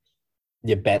like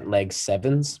your bent leg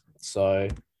sevens. So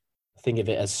think of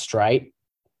it as straight,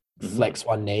 flex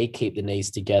one knee, keep the knees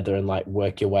together, and like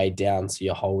work your way down. So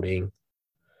you're holding,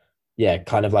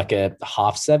 kind of like a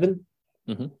half seven.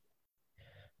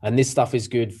 And this stuff is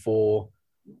good for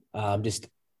just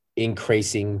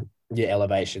increasing your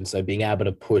elevation. So being able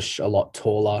to push a lot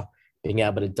taller, being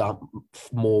able to dump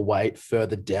more weight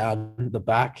further down the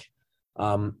back,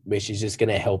 which is just going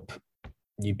to help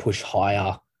you push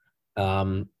higher.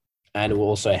 And it will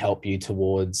also help you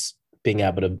towards being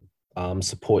able to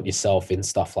support yourself in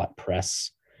stuff like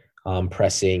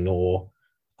pressing or,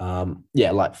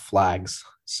 like flags.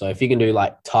 So if you can do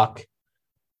like tuck,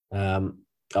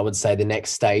 I would say the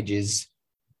next stage is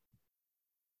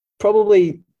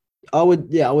probably, I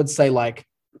would say like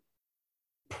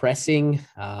pressing,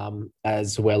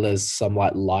 as well as some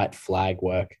like light flag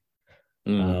work.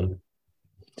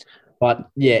 But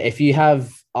yeah, if you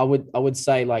have, I would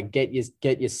say like get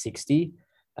your 60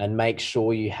 and make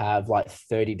sure you have like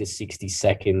 30 to 60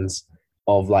 seconds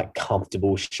of like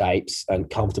comfortable shapes and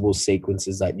comfortable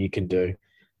sequences that you can do,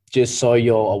 just so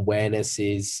your awareness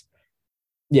is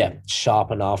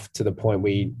sharp enough to the point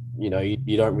where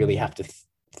you don't really have to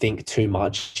think too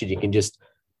much. You can just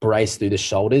brace through the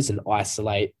shoulders and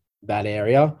isolate that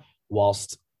area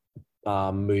whilst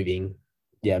moving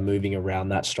around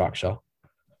that structure.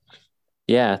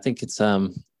 Yeah, I think it's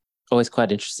always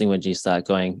quite interesting when you start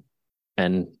going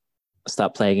and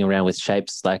start playing around with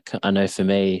shapes. Like I know for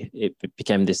me, it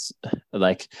became this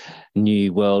like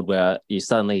new world where you're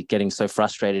suddenly getting so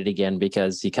frustrated again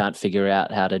because you can't figure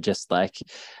out how to just like,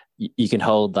 you can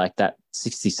hold like that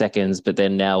 60 seconds, but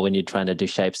then now when you're trying to do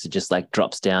shapes, it just like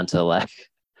drops down to like,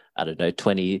 I don't know,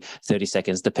 20, 30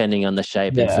 seconds, depending on the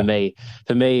shape. Yeah. And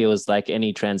for me, it was like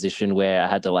any transition where I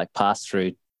had to like pass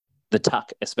through the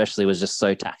tuck, especially, was just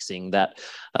so taxing that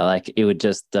like it would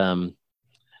just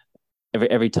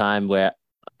every time where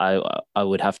I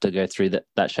would have to go through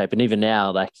that shape. And even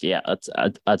now, like,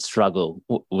 I'd struggle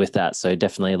with that. So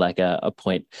definitely like a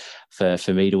point for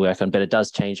me to work on, but it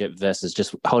does change it versus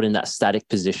just holding that static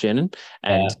position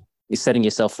and setting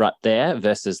yourself right there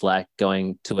versus like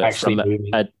going to it Actually from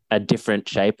moving. a different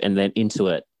shape and then into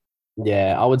it.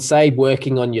 Yeah, I would say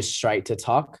working on your straight to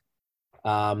tuck.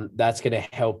 That's going to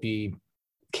help you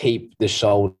keep the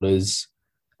shoulders,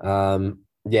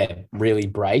 really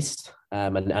braced,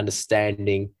 and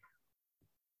understanding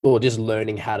or just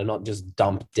learning how to not just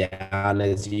dump down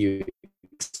as you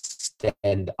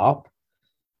stand up.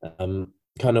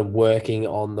 Kind of working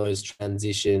on those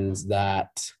transitions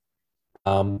that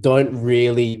don't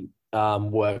really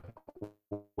work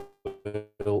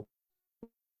well.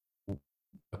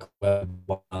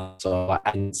 So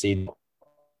I can see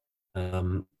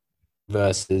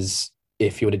versus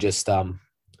if you were to just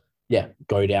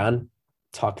go down,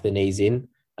 tuck the knees in,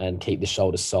 and keep the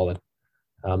shoulders solid.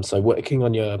 So working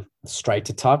on your straight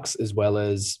to tucks as well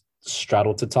as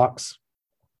straddle to tucks.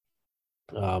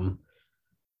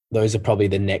 Those are probably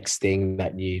the next thing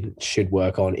that you should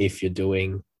work on if you're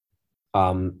doing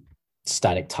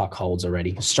static tuck holds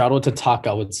already. Straddle to tuck,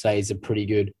 I would say, is a pretty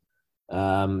good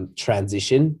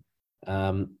transition.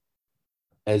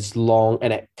 As long,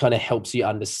 and it kind of helps you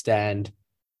understand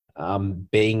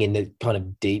being in the kind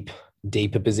of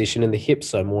deeper position in the hips,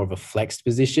 so more of a flexed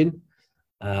position.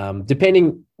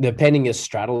 Depending your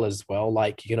straddle as well,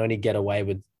 like you can only get away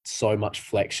with so much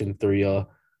flexion through your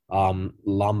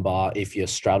lumbar if your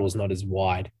straddle's not as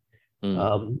wide.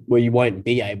 Where you won't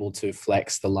be able to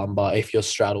flex the lumbar if your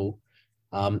straddle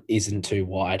isn't too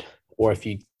wide, or if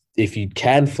you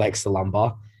can flex the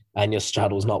lumbar and your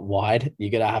straddle's not wide,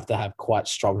 you're gonna have to have quite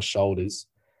strong shoulders.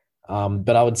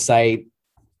 But I would say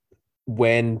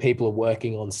when people are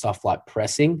working on stuff like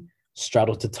pressing,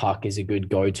 straddle to tuck is a good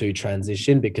go-to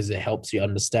transition because it helps you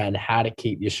understand how to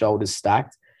keep your shoulders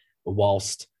stacked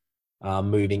whilst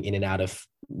moving in and out of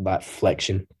that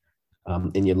flexion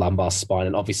in your lumbar spine.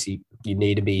 And obviously you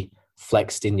need to be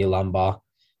flexed in your lumbar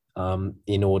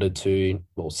in order to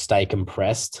stay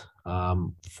compressed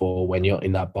for when you're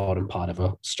in that bottom part of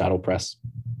a straddle press.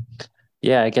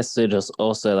 Yeah, I guess it is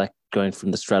also like going from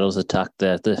the straddles to tuck,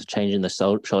 the change in the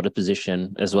shoulder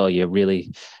position as well. You're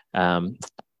really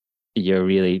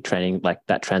training like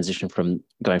that transition from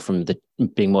going from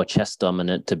being more chest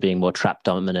dominant to being more trap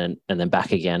dominant, and then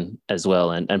back again as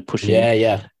well, and pushing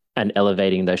and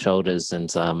elevating those shoulders. And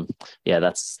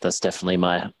that's definitely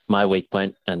my weak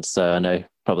point. And so I know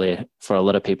probably for a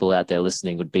lot of people out there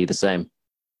listening would be the same.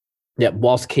 Yeah,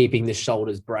 whilst keeping the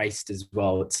shoulders braced as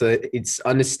well. It's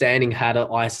understanding how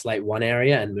to isolate one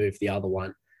area and move the other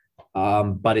one.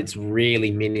 But it's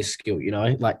really minuscule,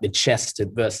 like the chest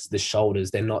versus the shoulders,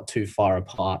 they're not too far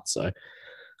apart. So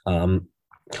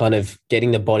kind of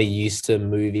getting the body used to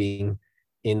moving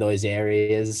in those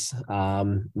areas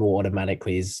more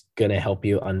automatically is going to help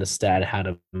you understand how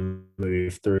to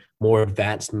move through more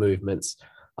advanced movements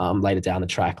later down the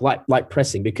track, like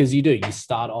pressing, because you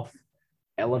start off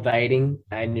elevating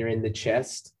and you're in the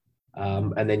chest,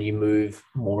 and then you move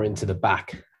more into the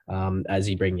back as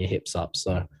you bring your hips up.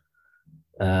 So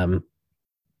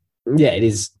it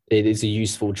is a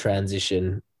useful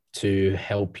transition to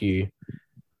help you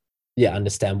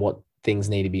understand what things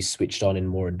need to be switched on in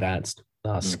more advanced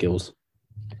skills.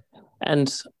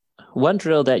 And one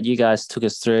drill that you guys took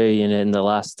us through in the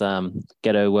last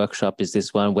Ghetto workshop is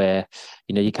this one where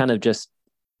you kind of just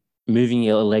moving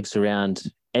your legs around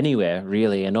anywhere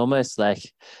really, and almost like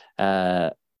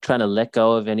trying to let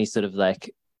go of any sort of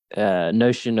like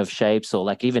notion of shapes or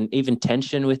like even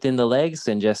tension within the legs,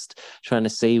 and just trying to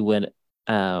see when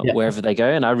wherever they go.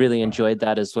 And I really enjoyed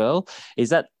that as well.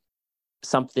 Is that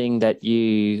something that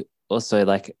you also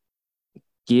like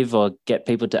give or get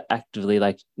people to actively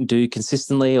like do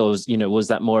consistently, or was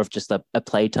that more of just a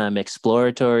playtime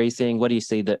exploratory thing? What do you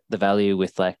see the value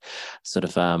with like sort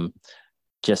of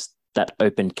just that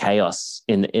open chaos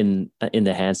in the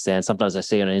handstand? Sometimes I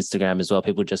see on Instagram as well,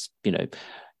 people just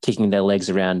kicking their legs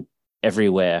around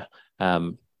everywhere.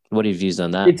 What are your views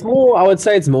on that? I would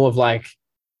say it's more of like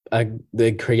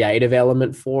the creative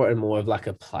element for it, and more of like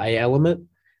a play element,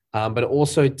 but it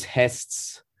also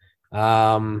tests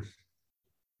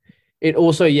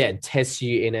tests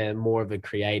you in a more of a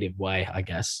creative way, I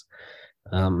guess.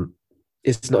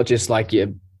 It's not just like your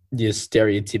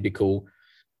stereotypical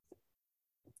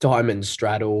diamond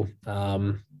straddle.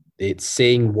 It's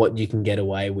seeing what you can get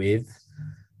away with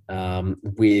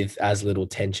as little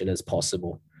tension as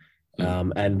possible,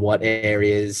 and what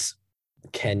areas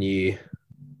can you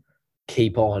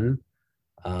keep on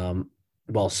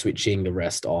while switching the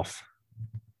rest off.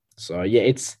 So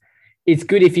it's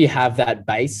good if you have that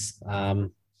base,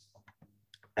 and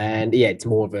it's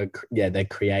more of the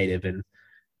creative and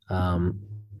the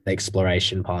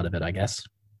exploration part of it, I guess.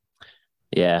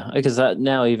 Yeah, because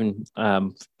now even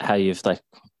how you've like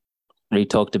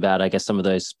re-talked about, I guess, some of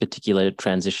those particular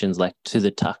transitions, like to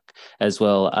the tuck as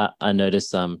well. I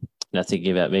notice,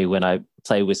 thinking about me when I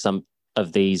play with some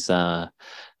of these,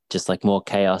 just like more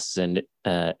chaos and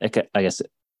I guess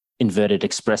inverted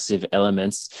expressive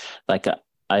elements. Like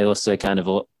I also kind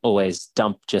of always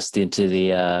dump just into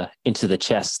the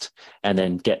chest and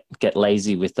then get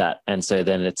lazy with that, and so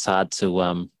then it's hard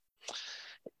to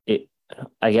it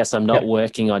I guess I'm not Yep.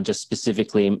 working on just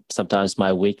specifically sometimes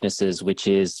my weaknesses, which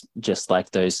is just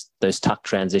like those tuck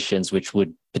transitions, which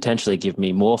would potentially give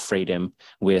me more freedom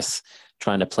with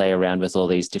trying to play around with all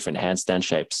these different handstand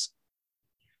shapes.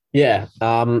 Yeah.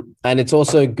 And it's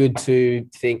also good to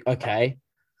think, okay,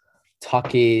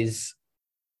 tuck is,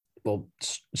 well,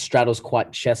 straddle's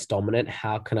quite chest dominant.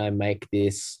 How can I make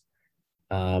this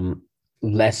um,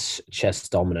 less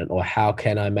chest dominant, or how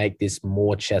can I make this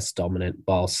more chest dominant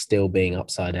while still being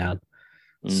upside down?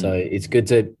 So Mm. it's good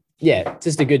to, yeah,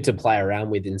 just a good to play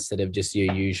around with instead of just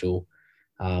your usual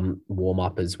warm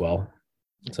up as well.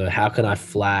 So how can I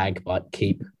flag but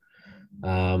keep,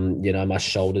 my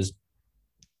shoulders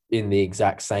in the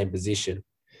exact same position?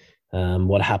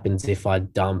 What happens if I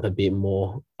dump a bit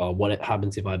more? Or what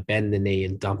happens if I bend the knee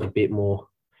and dump a bit more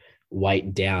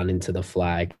weight down into the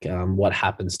flag? What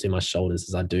happens to my shoulders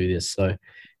as I do this? So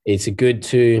it's good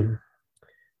to,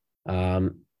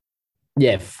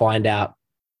 find out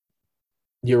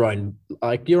your own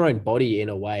body in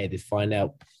a way, to find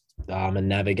out and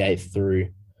navigate through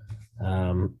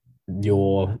um,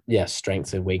 your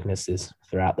strengths and weaknesses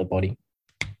throughout the body.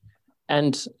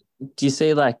 And do you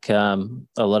see like a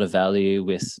lot of value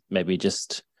with maybe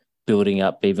just building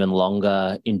up even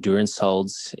longer endurance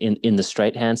holds in the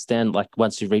straight handstand, like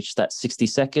once you reach that 60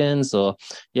 seconds? Or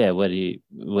yeah, what do you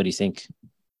think?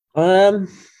 Um,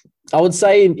 I would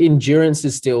say endurance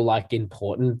is still like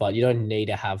important, but you don't need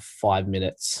to have 5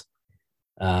 minutes.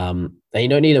 And you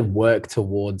don't need to work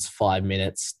towards 5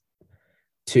 minutes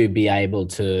to be able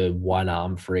to one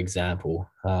arm, for example.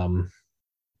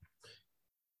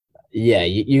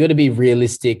 You got to be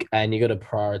realistic, and you got to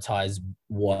prioritize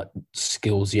what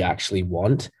skills you actually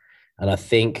want. And I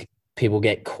think people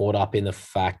get caught up in the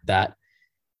fact that,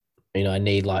 I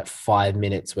need like 5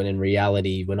 minutes, when in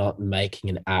reality, we're not making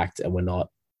an act and we're not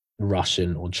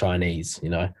Russian or Chinese.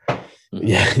 Yeah,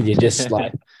 you're just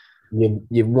like,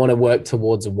 you want to work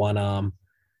towards a one arm.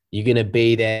 You're going to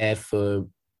be there for,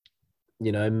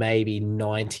 maybe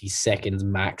 90 seconds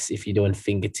max if you're doing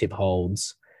fingertip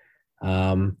holds.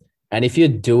 And if you're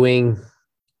doing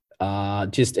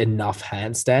just enough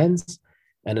handstands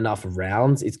and enough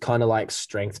rounds, it's kind of like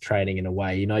strength training in a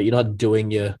way. You're not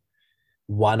doing your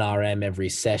 1 RM every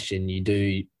session. You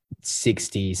do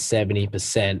 60,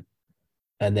 70%.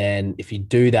 And then if you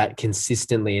do that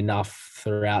consistently enough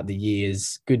throughout the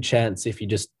years, good chance if you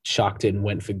just chucked it and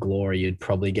went for glory, you'd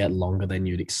probably get longer than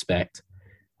you'd expect.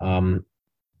 Um,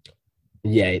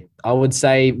 I would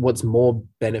say what's more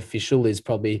beneficial is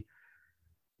probably,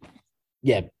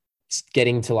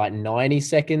 getting to like 90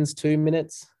 seconds, 2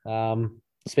 minutes,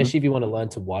 especially if you want to learn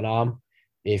to one arm.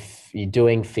 If you're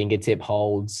doing fingertip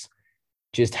holds,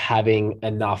 just having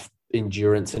enough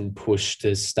endurance and push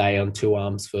to stay on two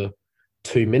arms for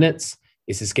 2 minutes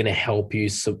is just going to help you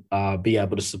be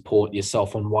able to support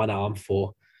yourself on one arm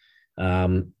for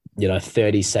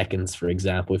 30 seconds, for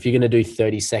example. If you're going to do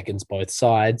 30 seconds both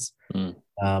sides, and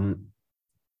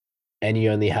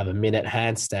you only have a minute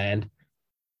handstand,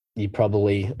 you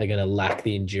probably are going to lack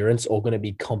the endurance, or going to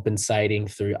be compensating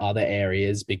through other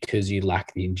areas because you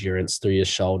lack the endurance through your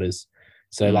shoulders.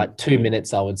 So like 2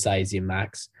 minutes, I would say, is your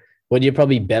max. What you're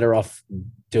probably better off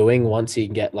doing once you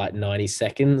can get like 90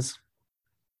 seconds,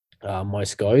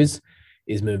 most goes,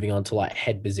 is moving on to like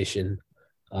head position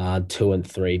 2 and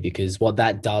 3, because what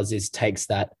that does is takes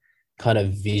that kind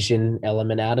of vision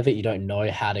element out of it. You don't know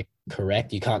how to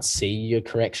correct. You can't see your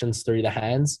corrections through the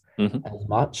hands as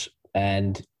much.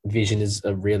 And vision is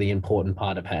a really important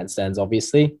part of handstands,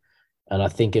 obviously. And I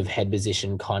think of head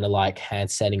position kind of like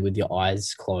handstanding with your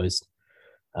eyes closed.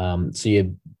 So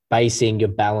you're basing your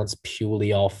balance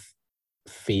purely off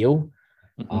feel,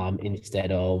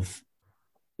 instead of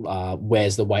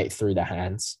where's the weight through the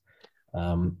hands.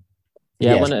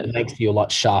 Yeah, I want It to. makes you a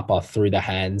lot sharper through the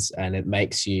hands, and it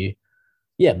makes you,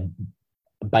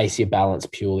 base your balance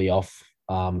purely off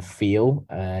feel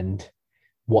and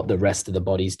what the rest of the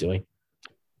body's doing.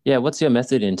 Yeah, what's your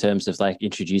method in terms of like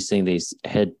introducing these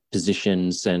head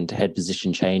positions and head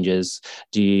position changes?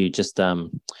 Do you just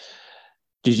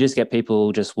get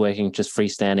people just working, just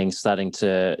freestanding, starting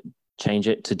to change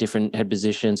it to different head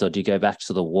positions, or do you go back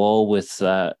to the wall with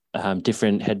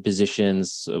different head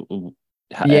positions?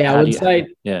 Yeah, I How do would you? say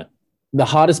Yeah. the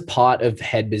hardest part of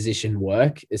head position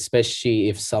work, especially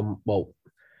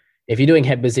if you're doing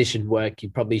head position work, you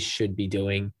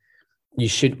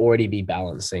should already be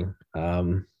balancing.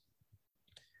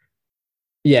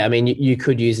 Yeah, I mean, you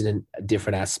could use it in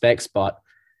different aspects, but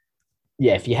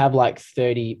yeah, if you have like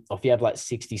 30 or if you have like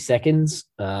 60 seconds,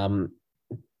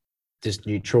 just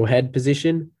neutral head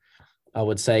position, I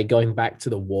would say going back to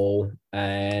the wall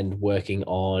and working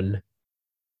on,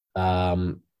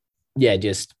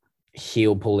 just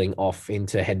heel pulling off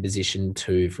into head position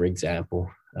 2, for example.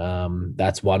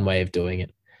 That's one way of doing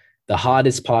it. The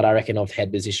hardest part, I reckon, of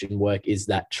head position work is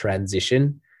that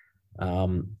transition,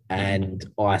 and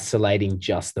isolating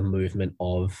just the movement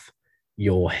of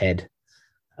your head.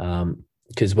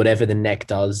 Because whatever the neck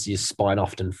does, your spine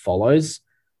often follows.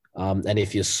 And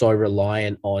if you're so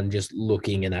reliant on just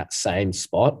looking in that same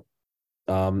spot,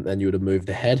 and you were to move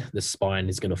the head, the spine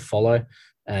is going to follow,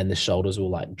 and the shoulders will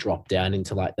like drop down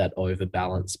into like that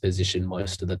overbalance position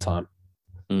most of the time,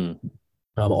 or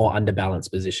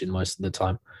underbalance position most of the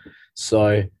time.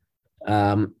 So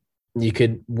you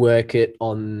could work it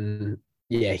on,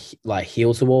 like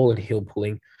heel to wall and heel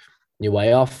pulling your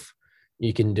way off.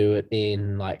 You can do it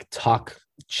in like tuck,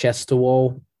 chest to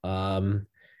wall,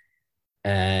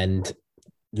 and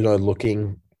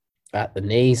looking at the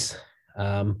knees.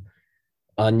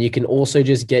 And you can also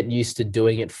just get used to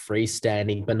doing it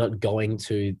freestanding, but not going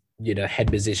to head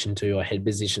position 2 or head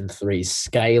position 3,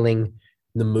 scaling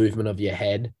the movement of your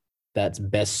head that's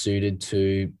best suited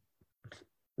to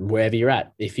wherever you're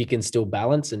at. If you can still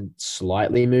balance and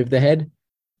slightly move the head,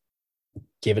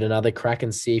 give it another crack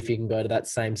and see if you can go to that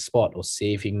same spot, or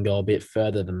see if you can go a bit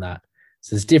further than that.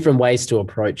 So there's different ways to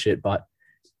approach it, but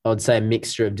I would say a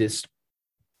mixture of just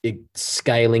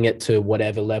scaling it to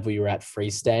whatever level you're at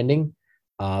freestanding,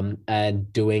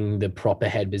 and doing the proper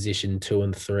head position 2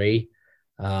 and 3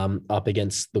 up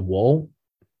against the wall,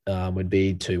 would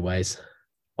be 2 ways.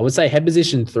 I would say head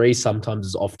position 3 sometimes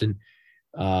is often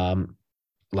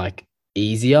like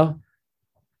easier,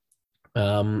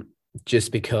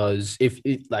 just because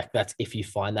that's if you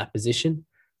find that position.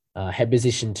 Head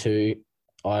position 2,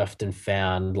 I often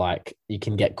found like you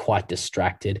can get quite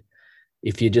distracted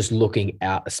if you're just looking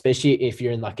out, especially if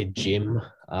you're in like a gym,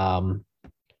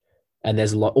 and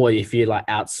there's a lot, or if you're like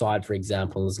outside, for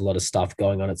example, there's a lot of stuff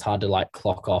going on. It's hard to like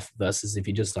clock off, versus if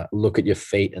you just like look at your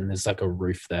feet and there's like a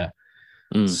roof there.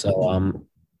 So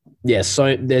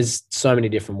so there's so many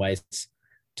different ways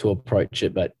to approach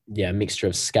it, but yeah, a mixture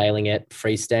of scaling it,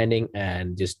 freestanding,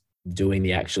 and just doing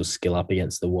the actual skill up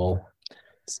against the wall.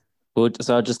 Well,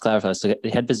 so I'll just clarify. So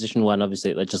head position 1,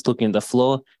 obviously, like just looking at the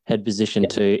floor. Head position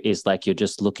 2 is like you're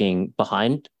just looking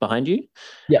behind you.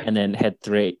 Yeah. And then head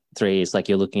three is like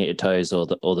you're looking at your toes or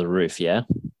the roof. Yeah.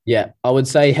 Yeah. I would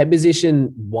say head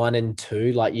position 1 and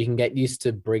 2, like you can get used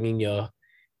to bringing your,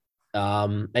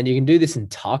 and you can do this in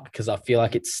tuck, because I feel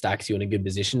like it stacks you in a good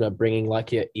position, but bringing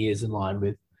like your ears in line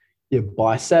with your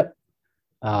bicep,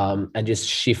 and just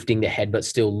shifting the head, but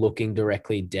still looking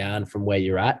directly down from where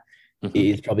you're at,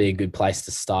 is probably a good place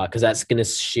to start, because that's going to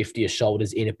shift your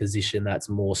shoulders in a position that's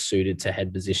more suited to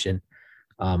head position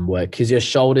work, because your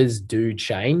shoulders do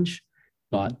change,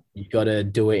 but you got to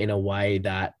do it in a way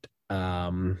that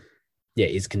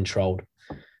is controlled,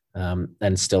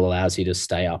 and still allows you to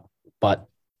stay up. But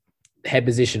head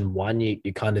position 1, you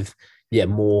kind of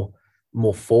more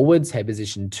forwards. Head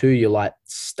position 2, you're like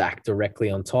stacked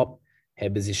directly on top.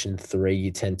 Head position 3,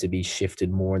 you tend to be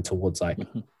shifted more in towards like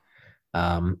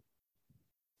more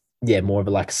of a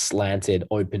like slanted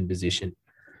open position.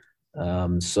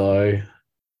 So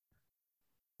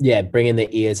bringing the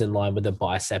ears in line with the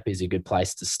bicep is a good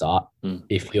place to start.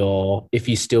 If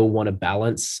you still want to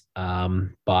balance,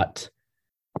 but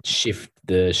shift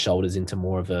the shoulders into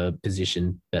more of a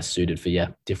position best suited for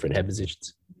different head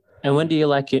positions. And when do you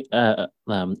like it,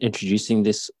 introducing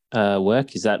this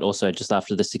work? Is that also just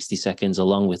after the 60 seconds,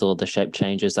 along with all the shape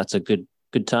changes? That's a good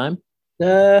time.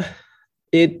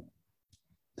 It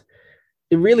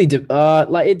really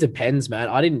it depends, man.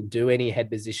 I didn't do any head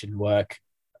position work,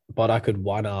 but I could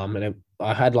one arm, and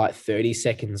I had like 30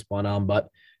 seconds one arm, but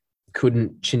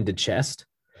couldn't chin to chest.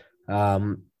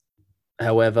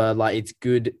 However, like it's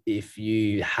good if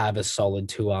you have a solid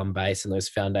 2-arm base and those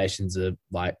foundations are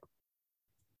like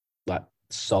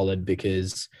solid,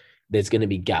 because there's going to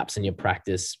be gaps in your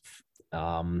practice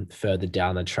further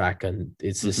down the track, and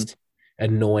it's just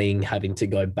annoying having to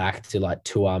go back to like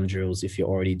 2-arm drills if you're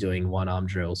already doing 1-arm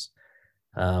drills.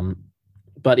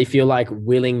 But if you're like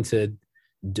willing to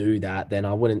do that, then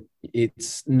I wouldn't.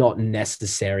 It's not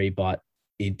necessary, but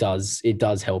it does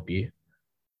help you.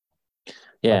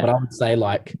 Yeah. But I would say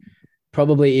like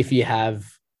probably if you have,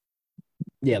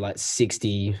 like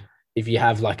 60, if you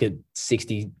have like a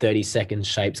 60-30 second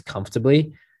shapes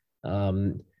comfortably,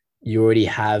 you already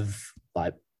have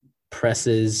like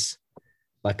presses,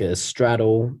 like a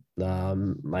straddle,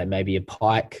 like maybe a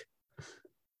pike.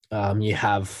 You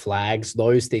have flags.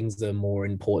 Those things are more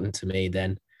important to me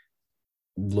than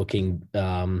looking,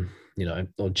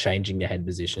 or changing the head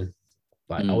position.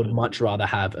 Like I would much rather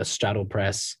have a straddle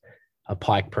press, a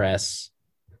pike press,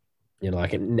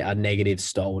 like a negative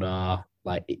stolder,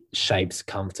 like it shapes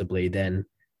comfortably than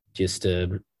just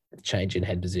a change in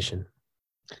head position.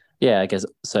 Yeah, I guess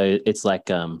so. It's like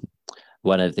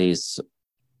one of these,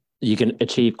 you can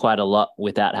achieve quite a lot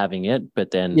without having it,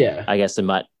 but then Yeah. I guess it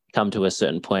might come to a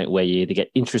certain point where you either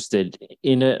get interested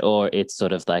in it or it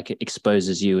sort of like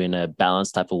exposes you in a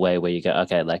balanced type of way where you go,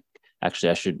 okay, like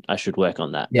actually I should work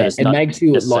on that. But Yeah, it's it not makes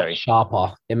you a lot necessary.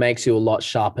 sharper. It makes you a lot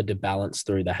sharper to balance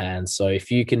through the hands. So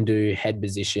if you can do head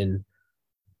position,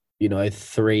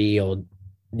 three, or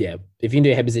if you can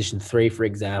do head position three, for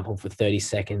example, for 30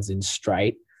 seconds in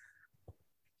straight,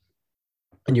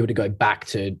 and you were to go back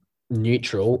to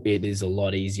neutral, it is a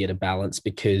lot easier to balance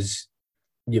because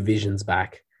your vision's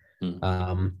back.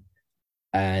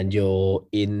 And you're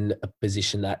in a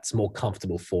position that's more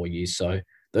comfortable for you. So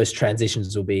those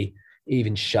transitions will be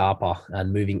even sharper,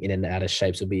 and moving in and out of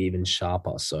shapes will be even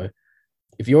sharper. So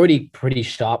if you're already pretty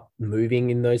sharp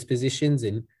moving in those positions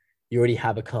and you already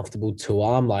have a comfortable two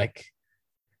arm, like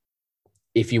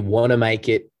if you want to make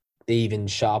it even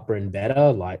sharper and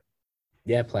better,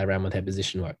 play around with head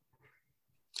position work.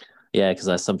 Yeah,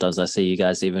 because sometimes I see you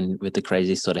guys even with the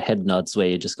crazy sort of head nods where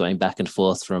you're just going back and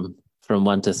forth from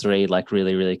 1 to 3, like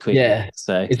really, really quick. Yeah.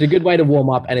 So it's a good way to warm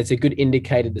up, and it's a good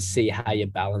indicator to see how your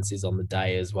balance is on the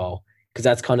day as well, because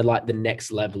that's kind of like the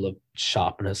next level of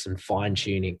sharpness and fine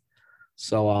tuning.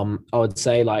 So I would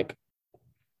say like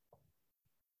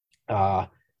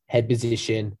head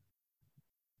position.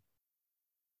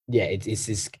 Yeah,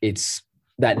 it's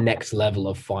that next level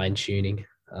of fine tuning.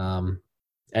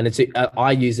 And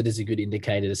I use it as a good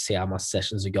indicator to see how my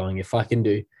sessions are going. If I can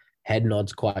do head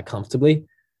nods quite comfortably,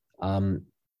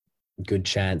 good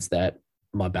chance that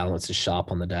my balance is sharp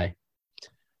on the day.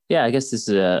 Yeah, I guess this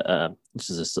is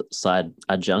a side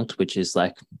adjunct, which is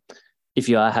like if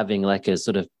you are having like a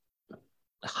sort of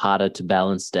harder to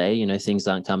balance day, things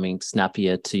aren't coming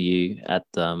snappier to you at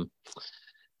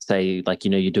say like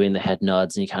you're doing the head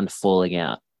nods and you're kind of falling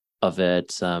out of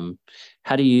it.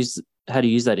 How do you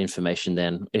use that information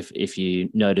then if you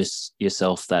notice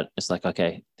yourself that it's like,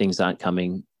 okay, things aren't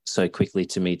coming so quickly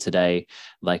to me today?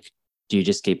 Like, do you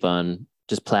just keep on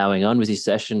just plowing on with your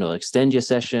session or extend your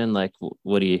session? Like,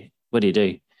 what do you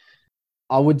do?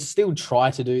 I'll still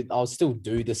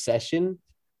do the session,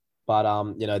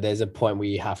 but there's a point where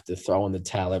you have to throw in the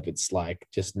towel if it's like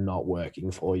just not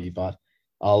working for you. But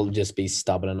I'll just be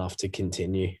stubborn enough to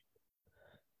continue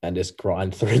and just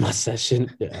grind through my session.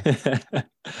 Yeah.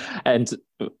 And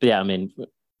yeah, I mean,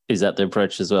 is that the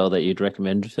approach as well that you'd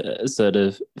recommend sort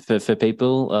of for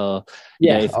people? Or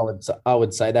I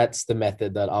would say that's the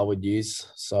method that I would use.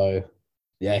 So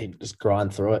yeah, just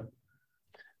grind through it.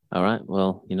 All right.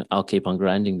 Well, I'll keep on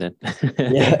grinding then.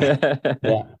 Yeah.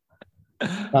 Yeah.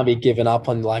 Can't be giving up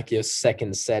on like your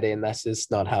second set in. That's just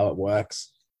not how it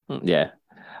works. Yeah.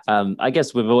 I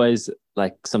guess we've always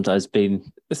like sometimes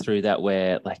been through that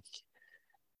where like,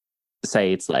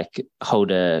 say it's like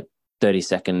hold a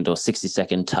 30-second or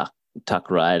 60-second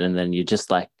tuck ride, and then you're just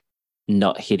like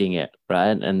not hitting it,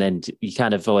 right? And then you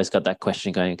kind of always got that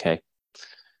question going, okay,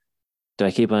 do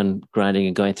I keep on grinding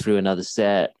and going through another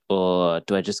set, or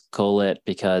do I just call it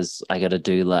because I got to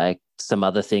do like some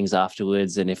other things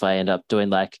afterwards? And if I end up doing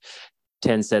like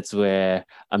 10 sets where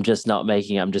I'm just not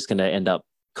making, I'm just going to end up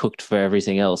cooked for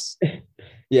everything else.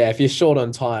 Yeah, if you're short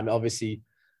on time, obviously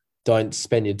don't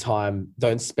spend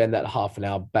that half an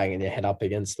hour banging your head up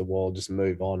against the wall. Just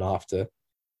move on after.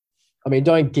 I mean,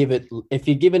 don't give it, if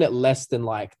you're giving it less than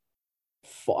like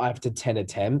 5 to 10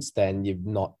 attempts, then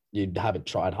you haven't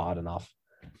tried hard enough,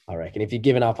 I reckon. If you're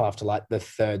giving up after like the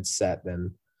third set,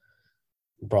 then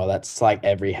bro, that's like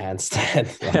every handstand.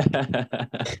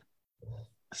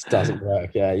 Just doesn't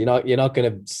work. Yeah, you're not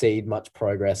going to see much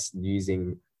progress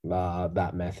using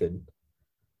that method.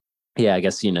 Yeah, I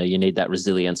guess you need that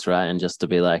resilience, right? And just to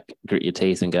be like grit your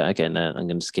teeth and go, okay, no, I'm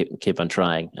going to keep on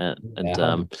trying.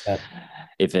 And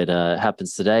if it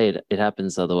happens today, it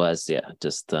happens. Otherwise, yeah,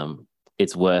 just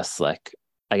it's worth like,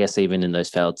 I guess even in those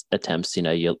failed attempts,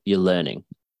 you're learning.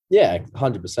 Yeah,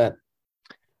 100%.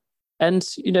 And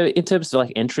in terms of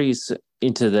like entries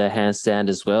into the handstand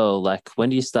as well, like when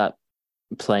do you start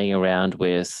playing around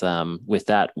with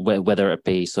that, whether it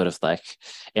be sort of like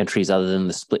entries other than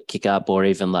the split kick up, or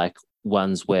even like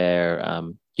ones where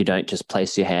you don't just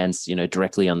place your hands,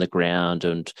 directly on the ground,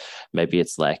 and maybe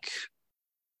it's like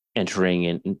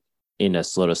entering in a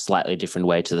sort of slightly different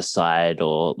way to the side,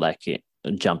 or like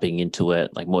jumping into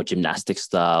it, like more gymnastic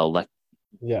style, like.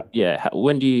 Yeah.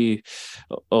 When do you,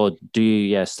 or do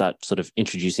you, start sort of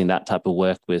introducing that type of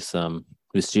work with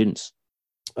students?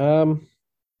 Um,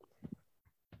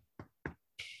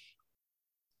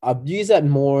 I've used that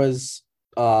more as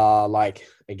like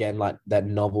again like that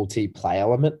novelty play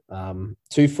element.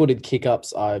 Two-footed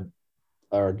kick-ups are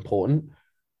important.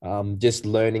 Just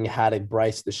learning how to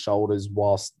brace the shoulders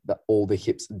whilst all the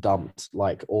hips dumped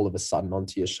like all of a sudden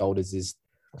onto your shoulders is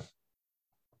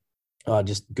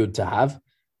just good to have.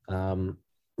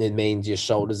 It means your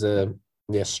shoulders are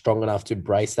strong enough to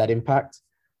brace that impact.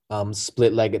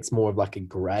 Split leg, it's more of like a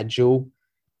gradual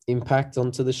impact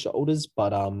onto the shoulders,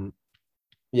 but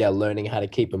learning how to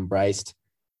keep them braced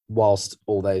whilst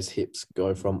all those hips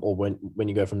go from, or when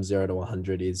you go from 0 to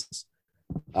 100 is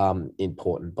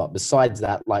important. But besides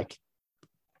that, like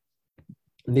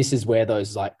this is where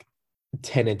those like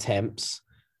 10 attempts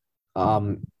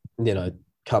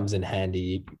comes in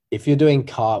handy. If you're doing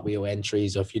cartwheel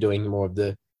entries, or if you're doing more of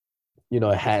the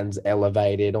hands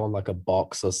elevated on like a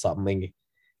box or something,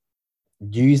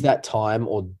 use that time,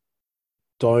 or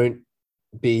don't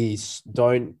be so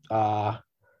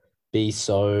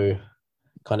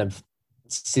kind of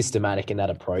systematic in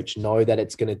that approach. Know that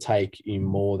it's going to take you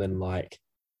more than like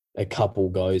a couple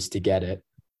goes to get it.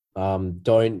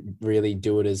 Don't really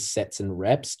do it as sets and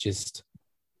reps, just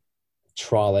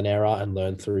trial and error and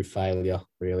learn through failure,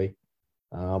 really.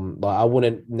 Like I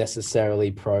wouldn't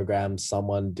necessarily program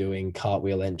someone doing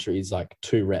cartwheel entries like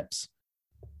 2 reps.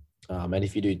 And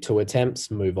if you do 2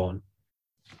 attempts, move on.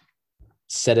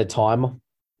 Set a timer,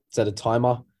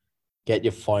 get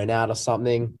your phone out or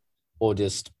something, or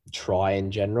just try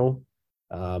in general,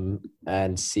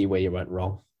 and see where you went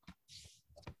wrong.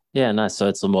 Yeah, nice. So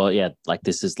it's more, like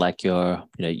this is like your,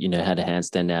 you know how to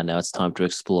handstand now. Now it's time to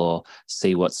explore,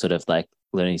 see what sort of like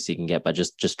learnings you can get by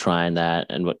just trying that,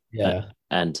 and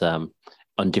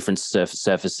on different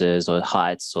surfaces or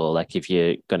heights, or like if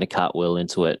you're going to cartwheel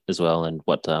into it as well, and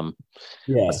what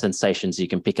sensations you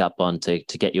can pick up on to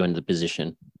get you into the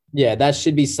position. Yeah, that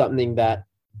should be something that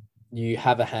you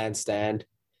have a handstand,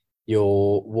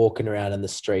 you're walking around in the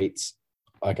streets,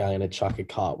 like I'm going to chuck a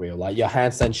cartwheel. Like your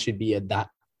handstand should be at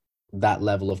that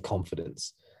level of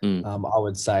confidence. I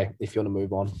would say, if you want to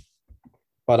move on.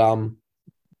 But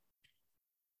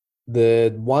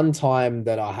the one time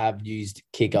that I have used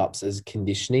kick-ups as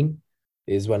conditioning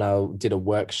is when I did a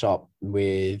workshop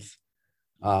with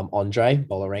Andrei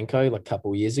Bolarenko like a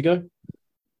couple of years ago.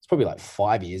 It's probably like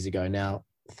 5 years ago now,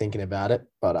 thinking about it.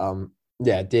 But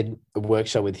I did a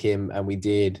workshop with him, and we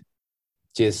did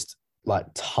just like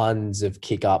tons of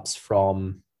kick-ups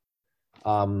from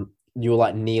you were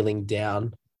like kneeling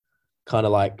down, kind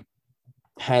of like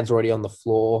hands already on the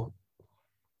floor,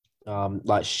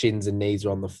 like shins and knees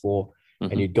are on the floor,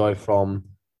 and you'd go from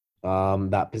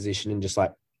that position and just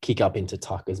like kick up into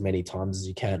tuck as many times as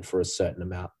you can for a certain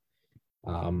amount,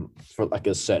 for like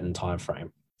a certain time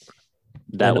frame.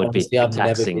 That would be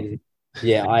taxing.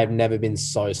 I've never been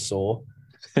so sore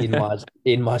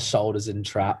in my shoulders and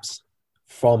traps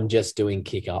from just doing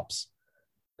kick ups.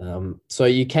 So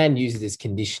you can use this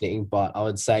conditioning, but I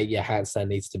would say your handstand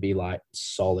needs to be like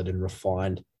solid and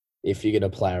refined if you're going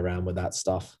to play around with that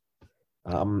stuff.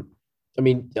 And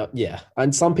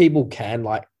some people can,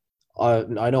 like,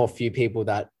 I know a few people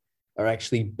that are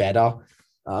actually better,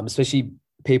 especially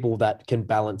people that can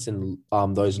balance in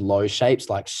those low shapes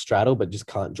like straddle, but just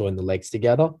can't join the legs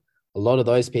together. A lot of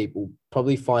those people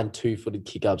probably find 2-footed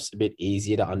kick-ups a bit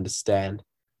easier to understand,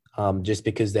 just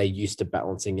because they're used to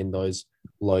balancing in those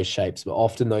low shapes. But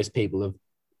often those people have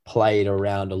played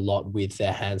around a lot with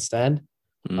their handstand,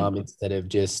 instead of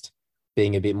just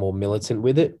being a bit more militant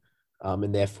with it.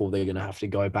 And therefore they're going to have to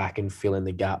go back and fill in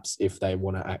the gaps if they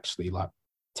want to actually like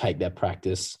take their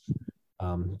practice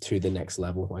to the next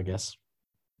level, I guess.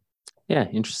 Yeah,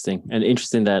 interesting. And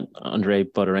interesting that Andrei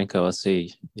Bodarenko also,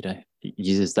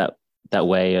 uses that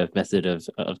way of method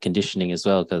of conditioning as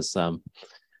well. Because I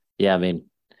mean,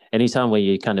 anytime where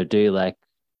you kind of do like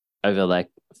over like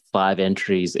 5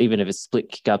 entries, even if it's split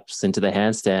kick ups into the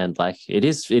handstand, like it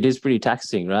is pretty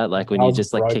taxing, right? Like when you're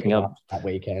just like kicking up that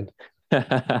weekend.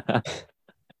 My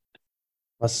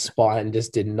spine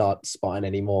just did not spine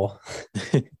anymore.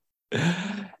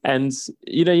 And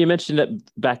you mentioned it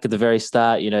back at the very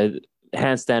start,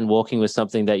 handstand walking was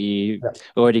something that you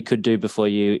already could do before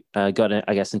you got,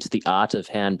 I guess, into the art of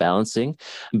hand balancing.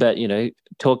 But,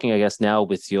 talking, I guess, now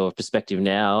with your perspective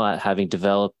now, having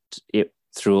developed it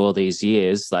through all these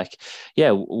years, like,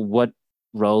 yeah, what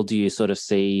role do you sort of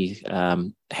see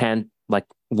like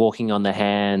walking on the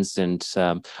hands and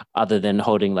other than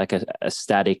holding like a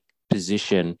static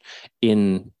position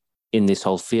in this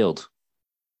whole field?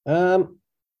 I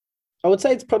would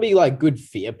say it's probably like good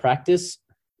fear practice.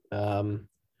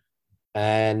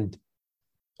 And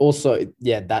also,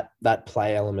 yeah, that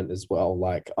play element as well.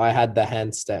 Like I had the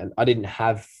handstand. I didn't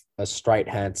have a straight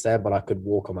handstand, but I could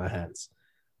walk on my hands.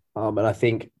 And I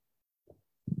think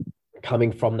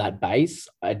coming from that base,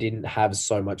 I didn't have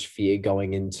so much fear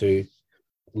going into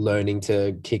learning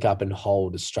to kick up and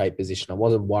hold a straight position. I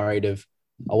wasn't worried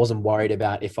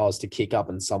about if I was to kick up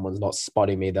and someone's not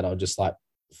spotting me, that I'll just like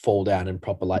fall down and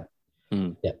proper like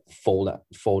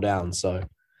fall down. So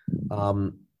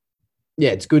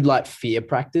yeah, it's good like fear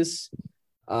practice.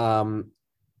 But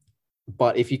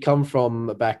if you come from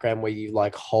a background where you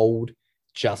like hold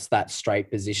just that straight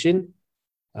position,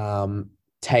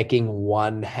 taking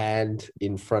one hand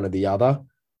in front of the other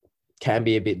can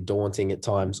be a bit daunting at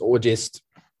times, or just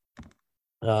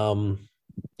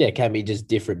it can be just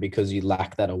different because you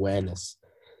lack that awareness.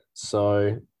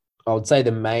 So I would say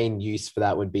the main use for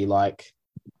that would be like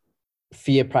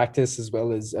fear practice as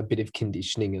well as a bit of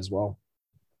conditioning as well.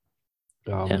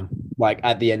 Like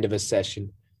at the end of a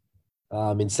session,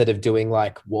 instead of doing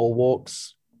like wall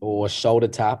walks or shoulder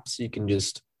taps, you can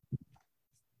just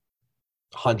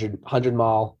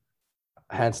 100-mile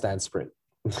handstand sprint.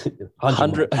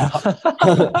 100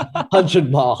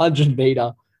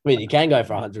 meter. I mean, you can go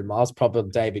for 100 miles, proper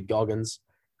David Goggins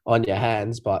on your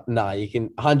hands, but no, you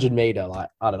can 100 meter, like,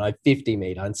 I don't know, 50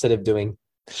 meter instead of doing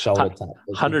shoulder tap.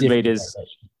 100 meters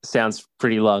sounds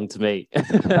pretty long to me.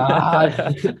 Give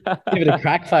it a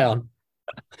crack, Fayon.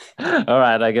 All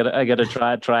right, I gotta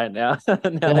try it now.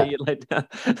 That you laid down.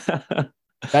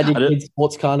 Imagine kids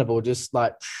sports carnival, just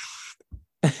like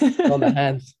on the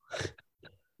hands.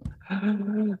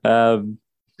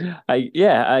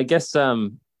 I guess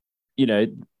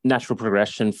natural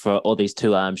progression for all these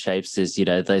two arm shapes is,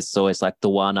 there's always like the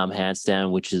one arm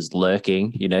handstand, which is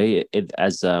lurking,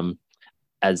 as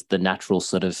the natural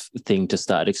sort of thing to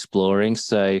start exploring.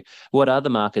 So what are the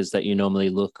markers that you normally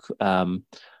look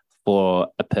for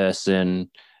a person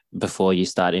before you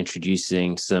start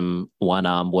introducing some one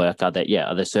arm work? Are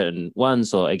there certain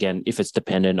ones, or again, if it's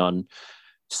dependent on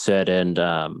certain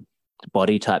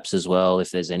body types as well, if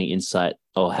there's any insight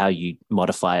or how you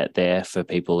modify it there for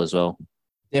people as well?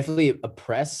 Definitely a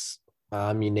press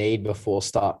you need before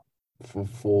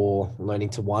for learning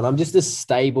to one arm. Just a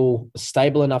stable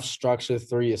enough structure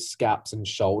through your scaps and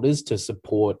shoulders to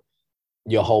support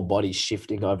your whole body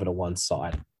shifting over to one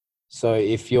side. So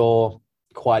if you're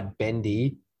quite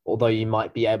bendy, although you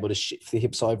might be able to shift the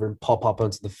hips over and pop up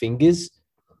onto the fingers,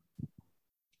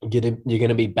 you're going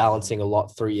to be balancing a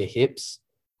lot through your hips,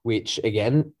 which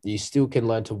again, you still can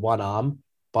learn to one arm,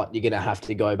 but you're going to have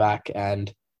to go back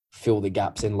and fill the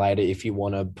gaps in later if you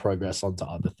want to progress onto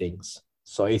other things.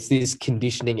 So it's this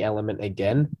conditioning element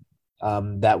again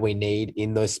that we need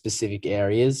in those specific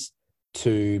areas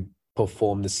to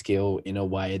perform the skill in a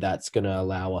way that's going to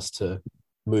allow us to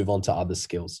move on to other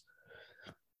skills.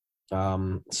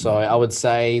 So I would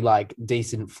say like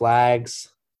decent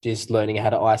flags, just learning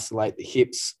how to isolate the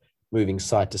hips, moving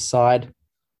side to side.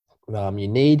 You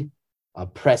need a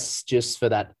press just for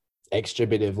that extra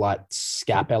bit of like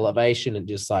scap elevation and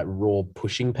just like raw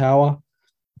pushing power.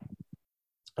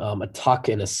 A tuck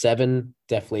and a 7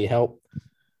 definitely help.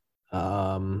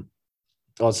 I'd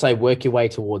say work your way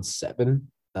towards 7.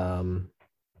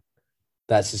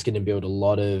 That's just going to build a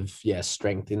lot of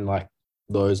strength in like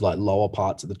those like lower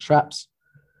parts of the traps.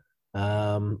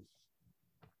 That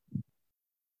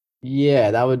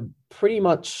would pretty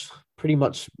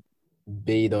much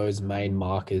be those main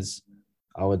markers,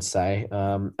 I would say.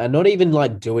 And not even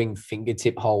like doing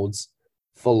fingertip holds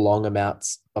for long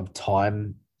amounts of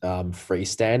time,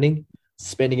 freestanding,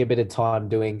 spending a bit of time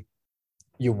doing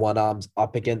your one arms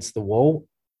up against the wall,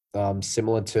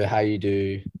 similar to how you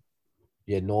do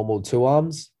your normal two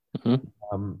arms.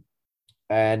 Mm-hmm.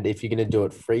 And if you're going to do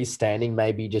it freestanding,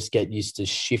 maybe just get used to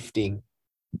shifting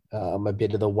a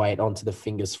bit of the weight onto the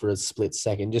fingers for a split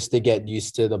second, just to get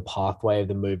used to the pathway of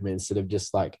the movement instead of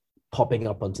just like popping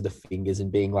up onto the fingers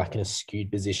and being like in a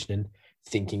skewed position and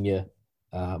thinking you're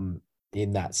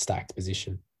in that stacked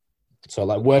position. So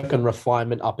like work on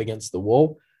refinement up against the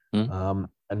wall, and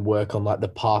work on like the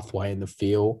pathway and the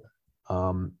feel.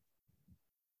 A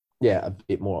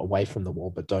bit more away from the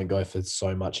wall, but don't go for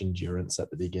so much endurance at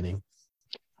the beginning.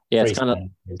 Yeah, it's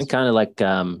freestanding. kind of like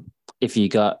if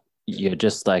you're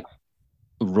just like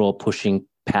raw pushing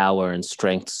power and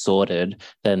strength sorted,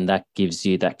 then that gives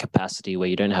you that capacity where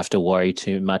you don't have to worry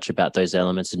too much about those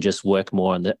elements and just work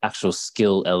more on the actual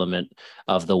skill element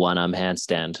of the one arm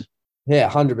handstand. Yeah,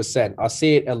 100%. I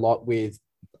see it a lot with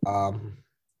um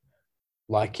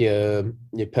like your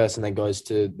person that goes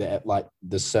to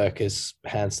the circus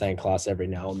handstand class every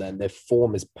now and then. Their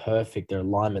form is perfect, their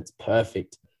alignment's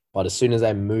perfect, but as soon as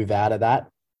they move out of that,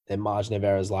 their margin of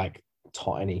error is like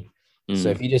tiny. So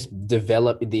Mm. if you just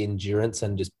develop the endurance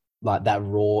and just like that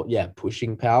raw,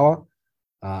 pushing power,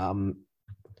 um,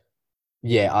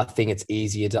 I think it's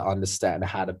easier to understand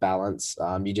how to balance.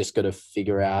 You just got to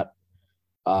figure out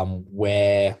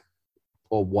where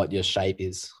or what your shape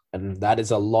is. And that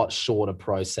is a lot shorter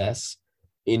process,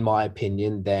 in my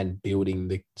opinion, than building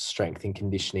the strength and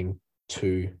conditioning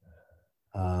to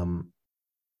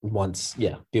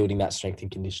building that strength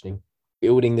and conditioning.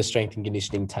 Building the strength and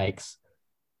conditioning takes,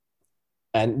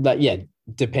 and but yeah,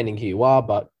 depending who you are,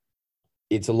 but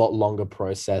it's a lot longer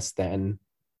process than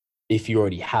if you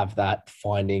already have that,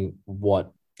 finding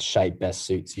what shape best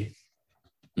suits you.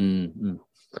 Mm-hmm.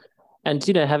 And,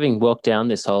 having walked down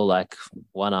this whole like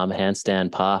one arm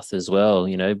handstand path as well,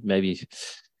 maybe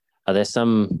are there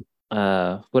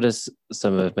what is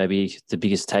some of maybe the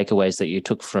biggest takeaways that you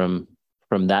took from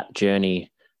that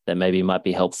journey that maybe might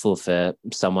be helpful for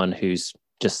someone who's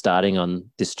just starting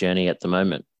on this journey at the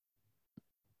moment?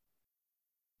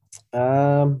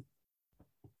 Um,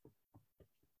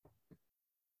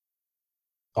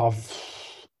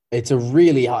 I've it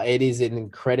is an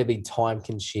incredibly time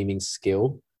consuming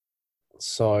skill.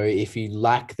 So if you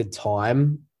lack the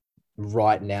time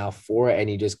right now for it and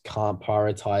you just can't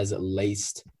prioritize at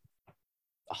least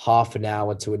half an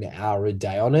hour to an hour a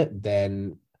day on it,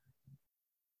 then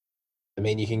I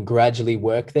mean, you can gradually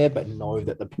work there, but know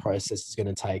that the process is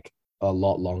going to take a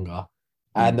lot longer.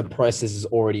 And the process is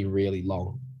already really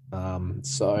long.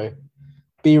 So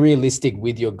be realistic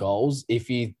with your goals. If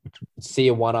you see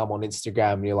a one arm on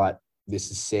Instagram and you're like, this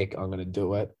is sick, I'm going to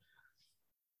do it,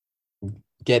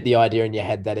 get the idea in your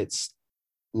head that it's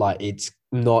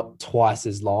not twice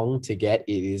as long to get.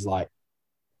 It is like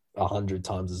 100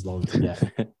 times as long to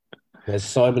get. There's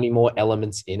so many more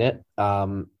elements in it.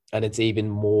 And it's even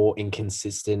more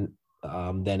inconsistent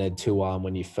than a two arm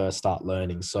when you first start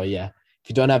learning. So yeah, if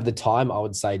you don't have the time, I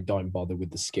would say don't bother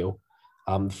with the skill.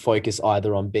 Focus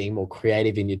either on being more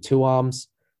creative in your two arms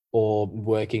or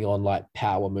working on like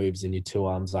power moves in your two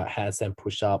arms, like handstand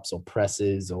push-ups or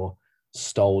presses or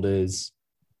stoulders,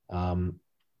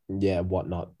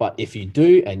 whatnot. But if you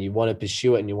do and you want to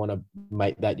pursue it and you want to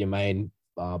make that your main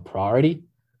priority,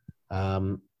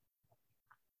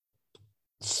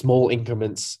 small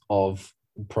increments of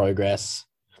progress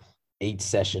each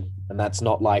session. And that's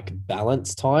not like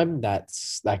balance time. That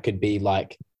could be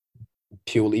like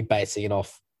purely basing it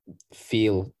off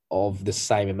feel of the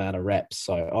same amount of reps.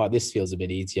 So, this feels a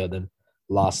bit easier than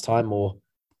last time, or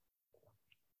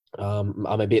I'm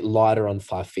a bit lighter on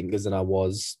 5 fingers than I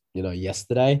was,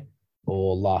 yesterday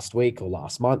or last week or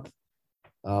last month.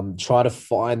 Try to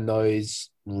find those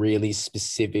really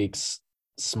specific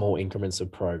small increments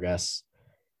of progress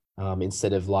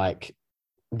instead of like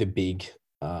the big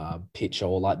picture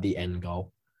or like the end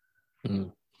goal.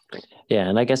 Yeah,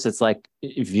 and I guess it's like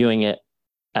viewing it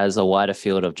as a wider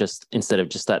field of just instead of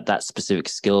just that specific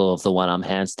skill of the one arm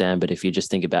handstand, but if you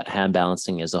just think about hand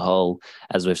balancing as a whole,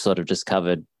 as we've sort of just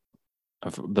covered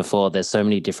before, there's so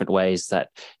many different ways that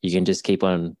you can just keep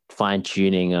on fine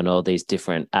tuning on all these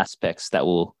different aspects that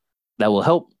will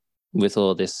help with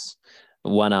all this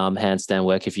one arm handstand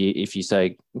work if you so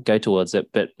go towards it.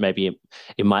 But maybe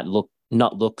it might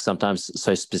not look sometimes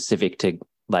so specific to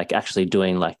like actually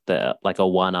doing like a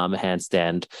one arm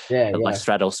handstand, like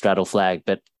straddle flag,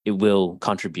 but it will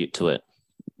contribute to it.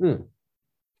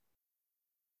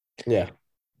 Yeah.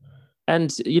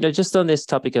 And just on this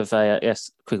topic of I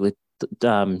guess quickly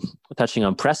touching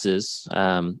on presses,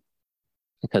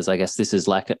 because I guess this is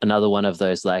like another one of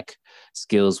those like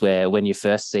skills where when you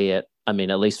first see it, I mean,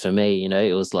 at least for me,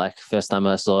 it was like first time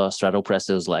I saw straddle press,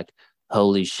 it was like,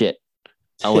 holy shit,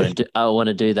 I want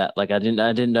to do that. Like I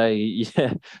didn't know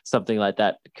something like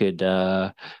that could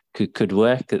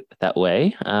work that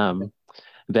way.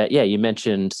 But yeah, you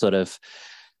mentioned sort of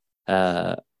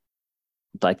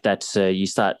like that you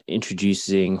start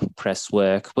introducing press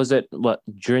work. Was it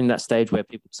during that stage where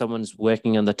someone's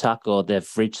working on the tuck or they've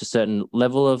reached a certain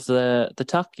level of the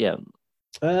tuck? Yeah.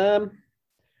 I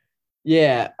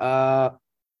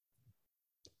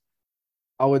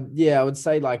would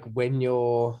say like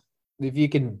if you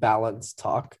can balance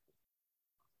tuck,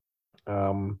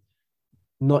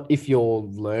 not if you're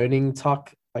learning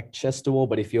tuck like chest to wall,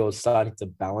 but if you're starting to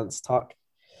balance tuck,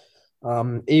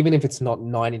 even if it's not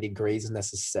 90 degrees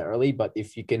necessarily, but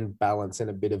if you can balance in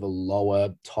a bit of a lower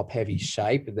top heavy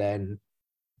shape, then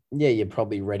yeah, you're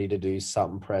probably ready to do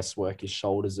something press work. Your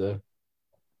shoulders are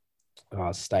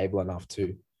stable enough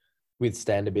to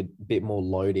withstand a bit more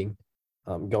loading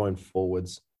going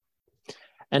forwards.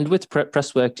 And with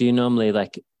press work, do you normally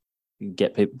like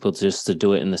get people just to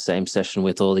do it in the same session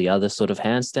with all the other sort of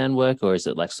handstand work, or is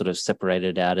it like sort of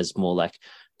separated out as more like,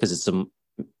 because it's a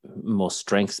more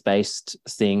strength based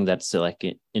thing that's like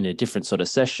in a different sort of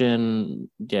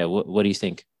session? Yeah, what do you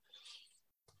think?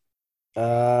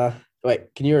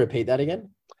 Wait, can you repeat that again?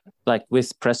 Like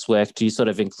with press work, do you sort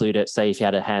of include it? Say if you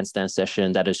had a handstand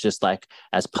session that is just like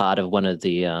as part of one of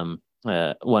the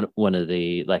one of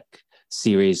the like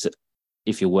series,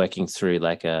 if you're working through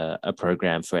like a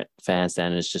program for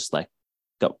handstand, it's just like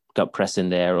got press in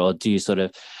there, or do you sort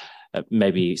of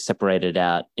maybe separate it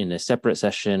out in a separate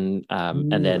session,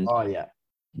 and then Oh yeah.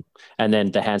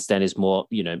 the handstand is more,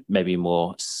 maybe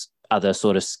more other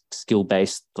sort of skill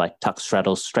based, like tuck,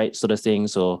 straddle, straight sort of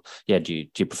things, or yeah, do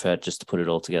you prefer just to put it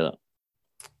all together?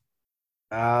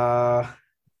 Uh,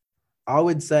 I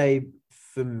would say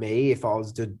for me, if I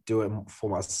was to do it for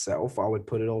myself, I would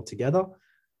put it all together.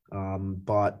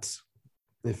 But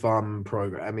if I'm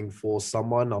programming for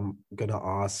someone, I'm gonna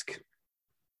ask,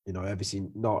 obviously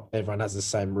not everyone has the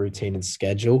same routine and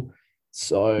schedule.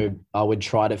 So I would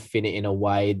try to fit it in a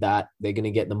way that they're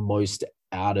gonna get the most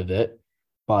out of it.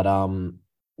 But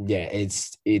yeah,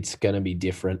 it's gonna be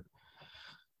different.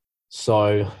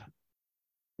 So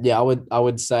yeah, I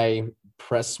would say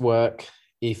press work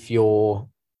if your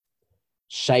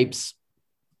shapes,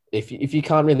 if you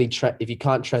can't really if you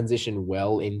can't transition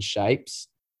well in shapes,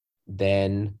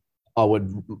 then I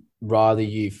would rather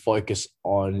you focus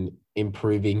on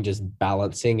improving just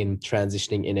balancing and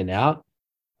transitioning in and out,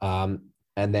 and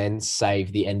then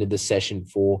save the end of the session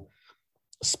for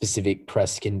specific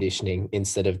press conditioning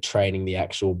instead of training the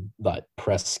actual like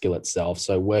press skill itself.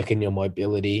 So working your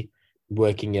mobility,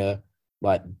 working your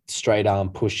like straight arm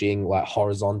pushing like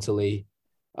horizontally,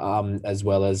 as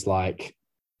well as like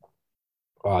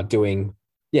doing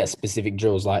specific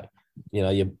drills like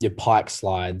your pike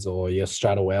slides or your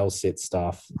straddle L sit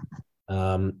stuff.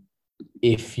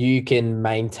 If you can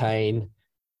maintain,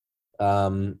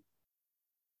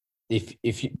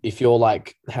 if your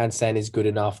like handstand is good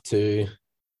enough to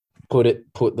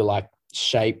put the like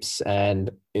shapes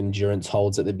and endurance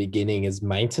holds at the beginning as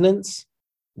maintenance,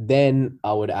 then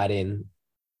I would add in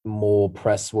more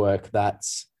press work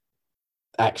that's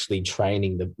actually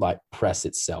training the like press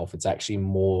itself. It's actually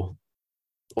more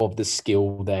of the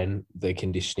skill than the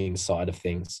conditioning side of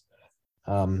things.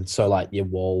 So like your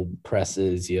wall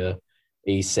presses, your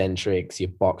eccentrics, your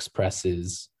box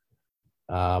presses,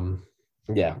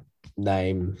 yeah,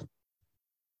 name,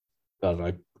 I don't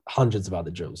know, hundreds of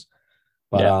other drills.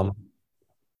 But Yeah.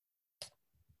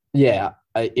 yeah,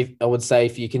 I would say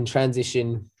if you can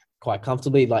transition quite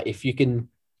comfortably, like if you can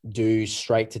do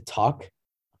straight to tuck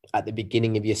at the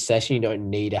beginning of your session, you don't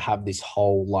need to have this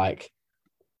whole like,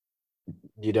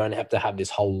 you don't have to have this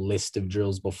whole list of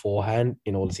drills beforehand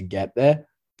in order to get there.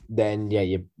 Then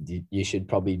yeah, you should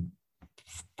probably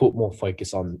put more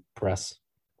focus on press,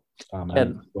 Yeah,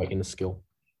 and working the skill.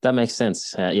 that makes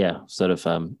sense. Yeah, sort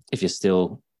of. If you're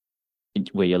still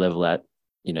where you're level at,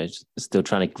 still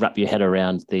trying to wrap your head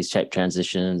around these shape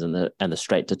transitions and the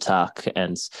straight to tuck,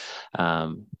 and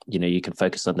you can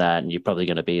focus on that, and you're probably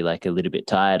going to be like a little bit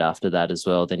tired after that as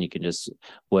well. Then you can just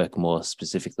work more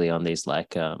specifically on these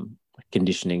like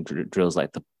conditioning drills,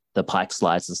 like the pike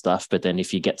slides and stuff. But then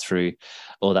if you get through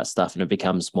all that stuff and it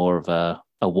becomes more of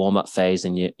a warm up phase,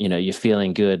 and you're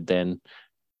feeling good, then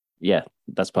yeah,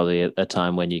 that's probably a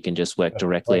time when you can just work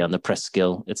directly on the press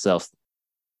skill itself.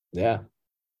 Yeah.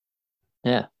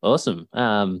 Yeah, awesome.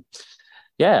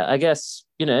 Yeah, I guess,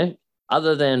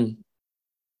 other than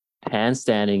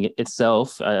handstanding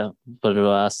itself, but to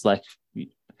ask like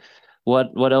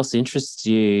what else interests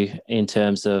you in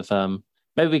terms of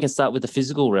maybe we can start with the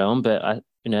physical realm, but I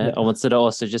wanted to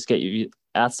also just get you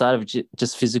outside of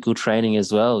just physical training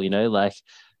as well, like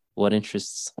what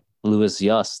interests Lewis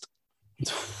Yost?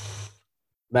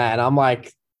 Man, I'm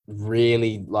like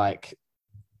really like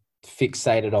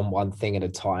fixated on one thing at a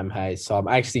time. Hey, so I'm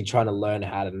actually trying to learn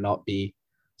how to not be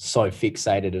so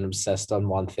fixated and obsessed on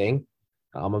one thing.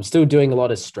 I'm still doing a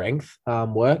lot of strength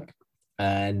work,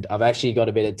 and I've actually got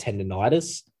a bit of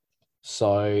tendonitis.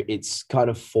 So it's kind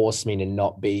of forced me to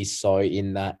not be so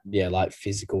in that, like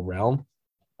physical realm,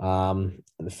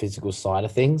 the physical side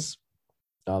of things.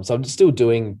 So I'm still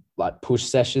doing like push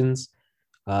sessions.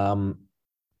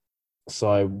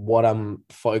 So what I'm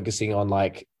focusing on,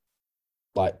 like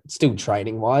still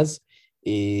training wise,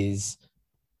 is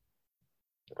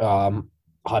um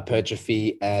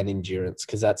hypertrophy and endurance,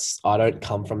 because I don't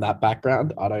come from that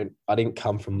background. I didn't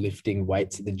come from lifting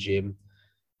weights at the gym,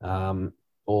 um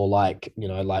or like,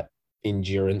 like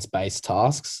endurance based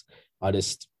tasks. I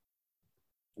just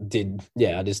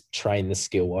I just train the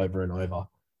skill over and over.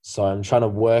 So I'm trying to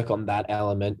work on that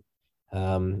element.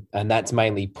 And that's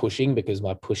mainly pushing, because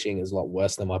my pushing is a lot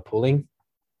worse than my pulling.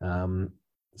 So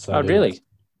Oh, I'm doing, really?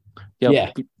 Yeah.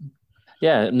 yeah.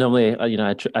 Yeah. Normally,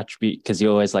 I attribute, because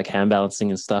you're always like hand balancing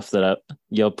and stuff, that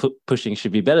your pushing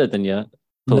should be better than your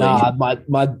pulling. Nah,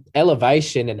 my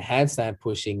elevation and handstand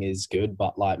pushing is good,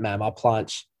 but like, man, my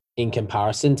planche in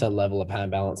comparison to level of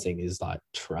hand balancing is like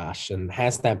trash, and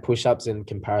handstand push-ups in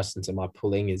comparison to my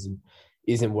pulling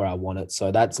isn't where I want it.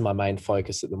 So that's my main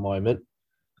focus at the moment.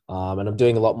 And I'm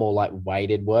doing a lot more like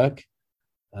weighted work,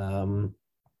 um,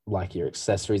 like your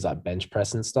accessories like bench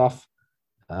press and stuff,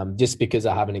 just because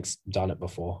I haven't done it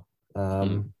before.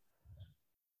 Mm.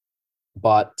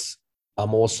 But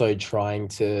I'm also trying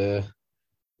to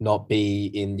not be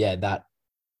in that,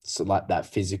 so like that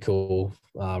physical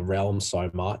realm so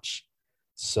much.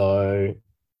 So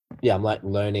yeah, I'm like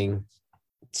learning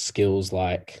skills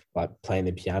like playing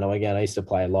the piano again. I used to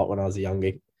play a lot when I was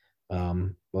younger.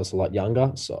 I was a lot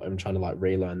younger, so I'm trying to like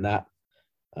relearn that.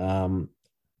 Um,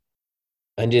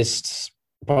 and just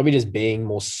probably just being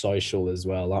more social as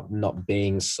well. Like not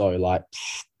being so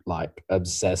like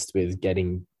obsessed with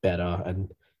getting better,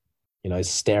 and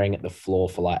staring at the floor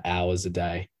for like hours a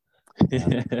day.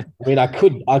 I mean, I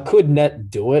could net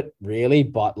do it really,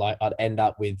 but like I'd end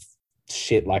up with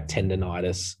shit like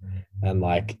tendonitis and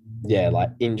like, yeah, like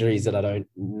injuries that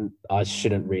I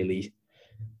shouldn't really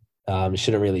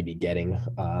be getting.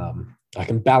 I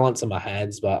can balance on my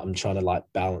hands, but I'm trying to like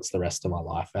balance the rest of my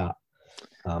life out.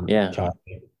 Yeah.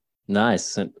 Currently.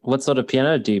 Nice. And what sort of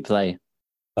piano do you play?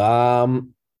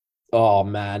 Oh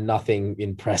man, nothing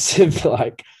impressive.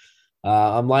 Like,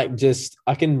 I'm like, just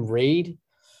I can read.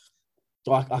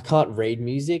 I can't read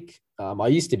music. I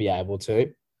used to be able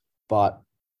to, but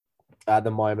at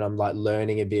the moment I'm like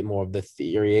learning a bit more of the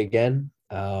theory again,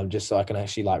 just so I can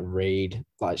actually like read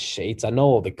like sheets. I know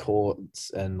all the chords,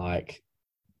 and like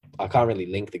I can't really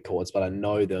link the chords, but I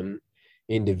know them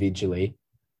individually.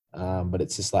 But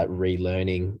it's just like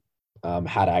relearning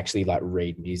how to actually like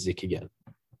read music again.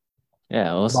 Yeah,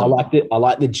 But I awesome.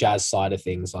 like the jazz side of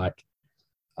things, like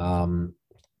um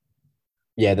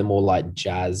yeah, the more like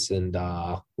jazz and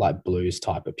like blues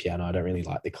type of piano. I don't really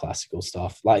like the classical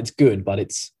stuff. Like it's good, but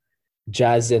it's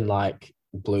jazz and like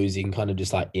blues, you can kind of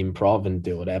just like improv and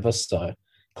do whatever. So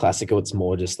classical, it's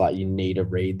more just like you need to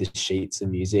read the sheets of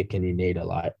music, and you need to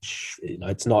like,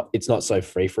 it's not so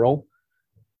free for all.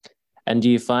 And do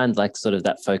you find like sort of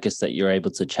that focus that you're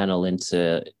able to channel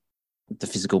into the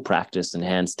physical practice and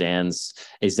handstands,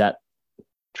 is that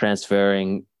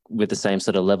transferring with the same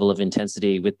sort of level of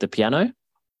intensity with the piano?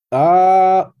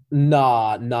 Nah,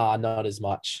 not as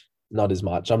much. Not as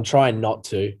much. I'm trying not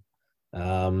to.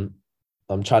 Um,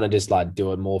 I'm trying to just like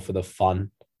do it more for the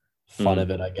fun Mm. of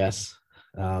it, I guess.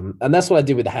 And that's what I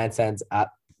did with the handstands at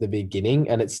the beginning,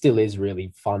 and it still is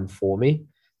really fun for me.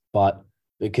 But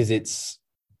because it's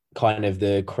kind of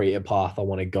the career path I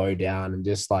want to go down, and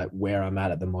just like where I'm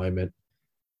at the moment,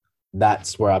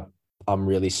 that's where I'm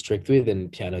really strict with,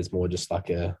 and piano is more just like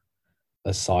a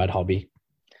side hobby.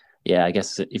 Yeah, I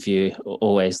guess if you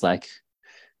always like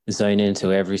zone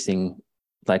into everything,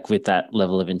 like with that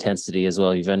level of intensity as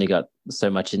well, you've only got so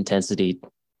much intensity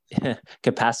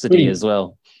capacity Pretty as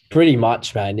well. pretty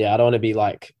much, man. Yeah, I don't want to be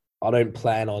like, I don't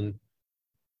plan on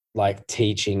like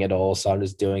teaching at all, so I'm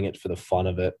just doing it for the fun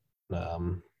of it.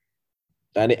 Um,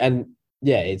 and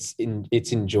yeah, it's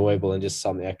enjoyable and just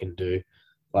something I can do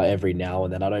like every now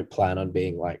and then. I don't plan on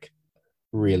being like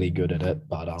really good at it,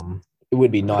 but it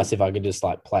would be nice if I could just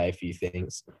like play a few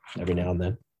things every now and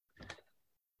then.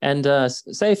 And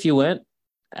say if you weren't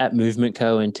at Movement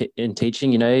Co in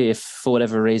teaching, if for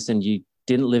whatever reason you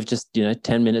didn't live just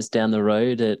 10 minutes down the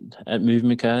road at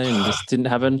Movement Co and this didn't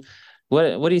happen,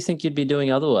 what do you think you'd be doing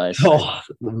otherwise? Oh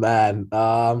man,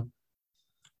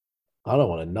 I don't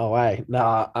want to know, eh?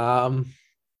 Nah, I'm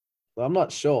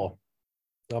not sure.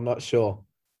 I'm not sure.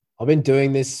 I've been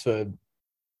doing this for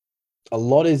a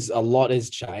lot has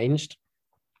changed,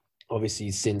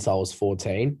 obviously, since I was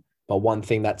 14. But one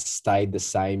thing that stayed the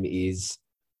same is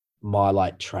my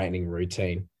like training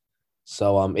routine.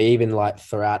 So even like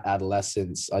throughout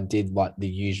adolescence, I did like the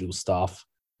usual stuff,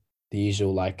 the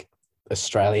usual like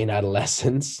Australian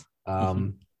adolescence.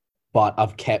 But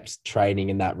I've kept training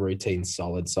in that routine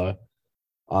solid. So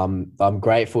I'm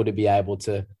grateful to be able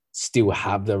to still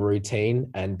have the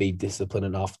routine and be disciplined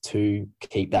enough to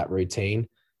keep that routine,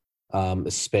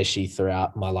 especially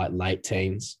throughout my like late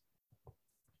teens.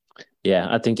 Yeah,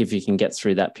 I think if you can get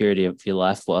through that period of your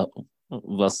life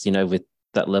whilst, with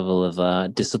that level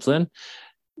of discipline,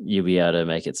 you'll be able to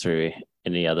make it through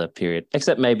any other period,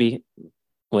 except maybe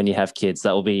when you have kids.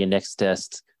 That will be your next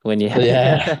test when you have.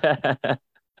 Yeah.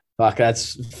 Fuck,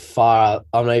 that's far.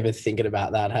 I'm not even thinking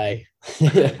about that. Hey.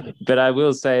 But I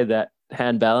will say that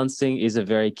hand balancing is a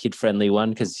very kid-friendly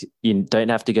one because you don't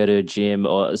have to go to a gym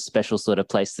or a special sort of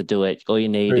place to do it. All you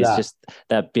need Through is that. just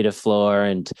that bit of floor,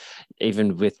 and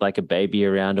even with like a baby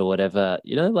around or whatever,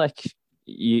 like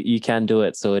you can do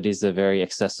it. So it is a very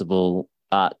accessible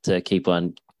art to keep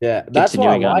on Yeah, that's what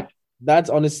I continuing on. like. That's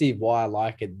honestly why I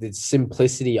like it. The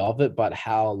simplicity of it, but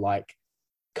how like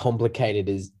complicated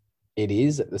is it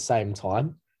is at the same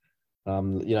time.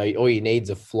 All you need is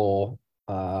a floor.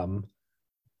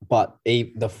 But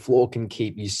the floor can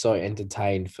keep you so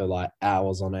entertained for like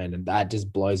hours on end, and that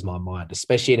just blows my mind,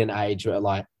 especially in an age where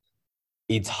like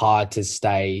it's hard to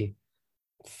stay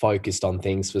focused on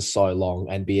things for so long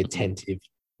and be attentive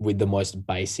with the most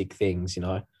basic things.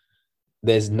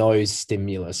 There's no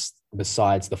stimulus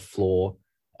besides the floor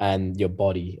and your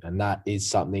body, and that is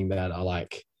something that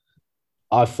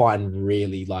I find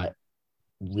really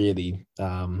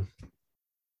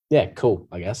yeah, cool,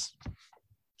 I guess.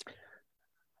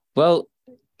 Well,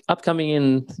 upcoming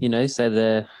in, say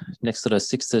the next sort of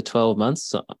 6 to 12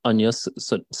 months on your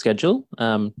sort of schedule,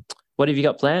 what have you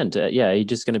got planned? Yeah, are you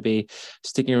just going to be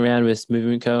sticking around with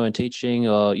Movement Co and teaching,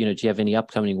 or, do you have any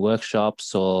upcoming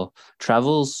workshops or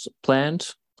travels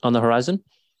planned on the horizon?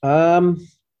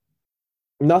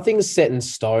 Nothing's set in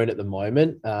stone at the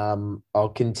moment.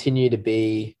 I'll continue to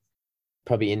be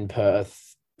probably in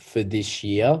Perth for this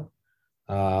year.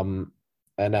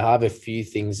 And I have a few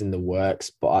things in the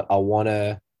works, but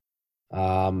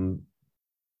um,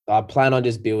 I plan on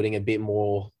just building a bit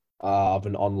more of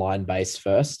an online base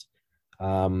first.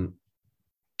 And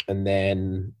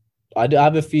then I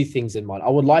have a few things in mind. I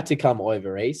would like to come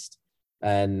over east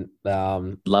and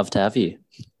Love to have you.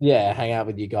 yeah, hang out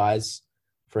with you guys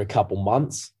for a couple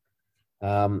months.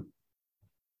 But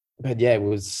yeah,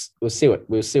 we'll see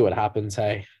what happens.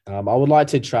 Hey, I would like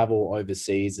to travel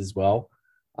overseas as well.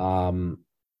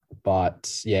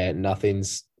 But yeah,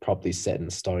 nothing's properly set in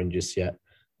stone just yet.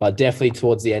 But definitely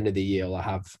towards the end of the year, I'll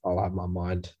have my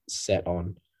mind set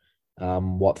on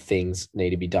what things need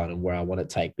to be done and where I want to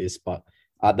take this. But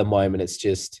at the moment, it's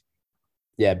just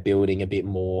building a bit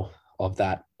more of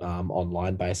that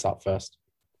online base up first.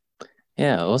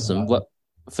 Yeah, awesome. What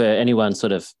for anyone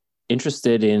sort of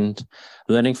interested in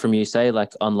learning from you, say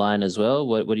like online as well?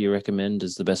 What do you recommend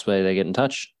is the best way they get in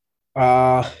touch?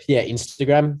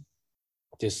 Instagram,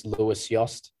 just Lewis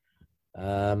Yost,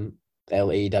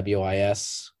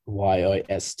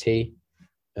 LEWISYOST,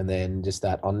 and then just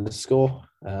that underscore.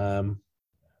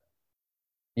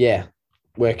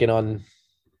 Working on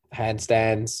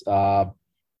handstands,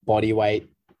 body weight,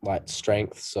 like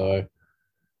strength. So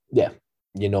yeah,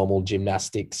 your normal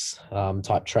gymnastics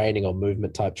type training or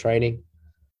movement type training,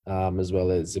 as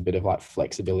well as a bit of like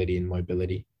flexibility and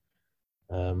mobility.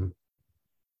 And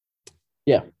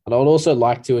I would also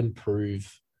like to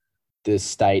improve the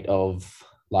state of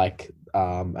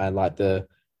and like the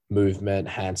movement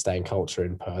handstand culture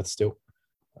in Perth still.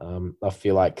 I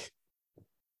feel like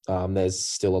there's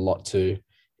still a lot to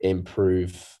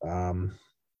improve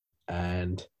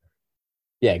and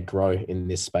grow in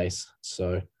this space.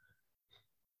 So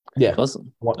yeah.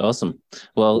 Awesome.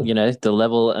 Well, the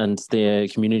level and the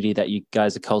community that you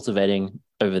guys are cultivating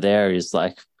over there is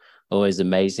like always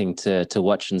amazing to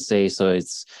watch and see. So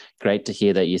it's great to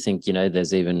hear that you think,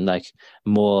 there's even like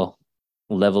more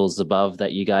levels above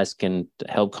that you guys can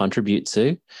help contribute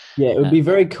to. Yeah, it would be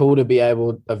very cool to be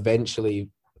able eventually,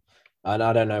 and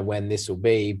I don't know when this will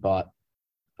be, but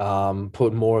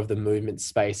put more of the movement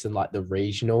space in like the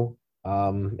regional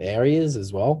areas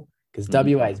as well, because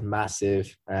WA is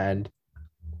massive, and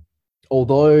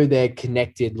although they're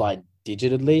connected like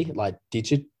digitally,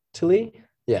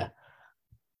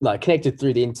 like connected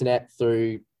through the internet,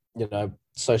 through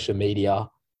social media,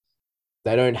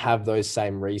 they don't have those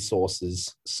same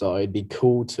resources. So it'd be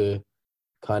cool to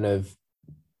kind of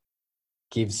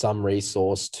give some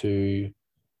resource to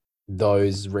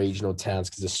those regional towns,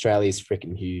 because Australia is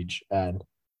freaking huge, and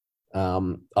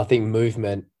I think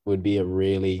movement would be a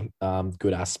really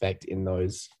good aspect in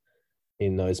those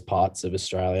parts of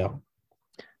Australia.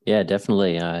 Yeah,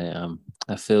 definitely. I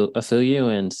feel you,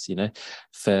 and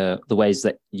for the ways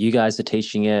that you guys are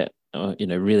teaching it,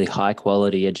 really high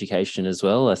quality education as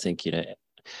well. I think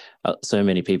so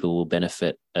many people will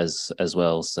benefit as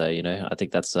well. So, I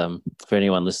think that's for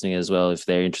anyone listening as well, if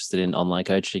they're interested in online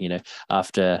coaching,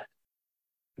 after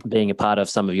being a part of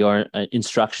some of your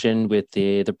instruction with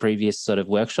the previous sort of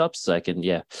workshops, I can,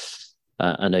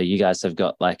 I know you guys have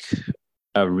got like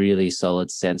a really solid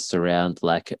sense around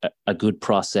like a good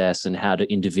process and how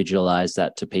to individualize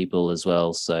that to people as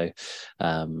well. So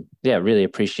really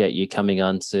appreciate you coming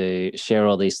on to share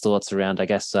all these thoughts around, I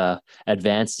guess,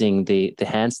 advancing the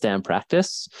handstand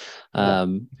practice.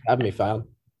 Have me found.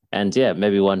 And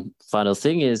maybe one final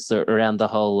thing is around the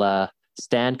whole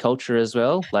stand culture as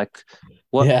well. Like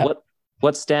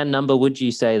what stand number would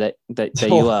you say that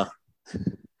you are?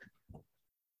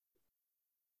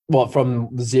 What,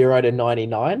 from 0 to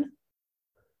 99?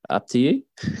 Up to you.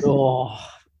 Oh,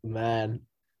 man.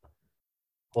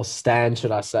 Or stand,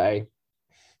 should I say?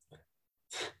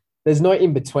 There's no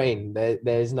in between.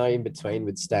 There's no in between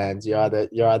with stands. You're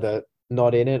either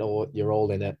not in it or you're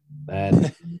all in it. And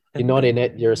if you're not in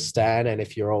it, you're a stand. And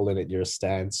if you're all in it, you're a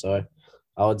stand. So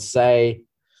I would say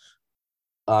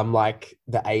I'm like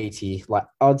the 80. Like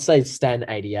I would say stand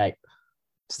 88.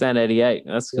 Stand 88.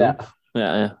 That's cool.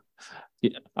 Yeah.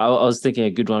 I was thinking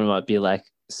a good one might be like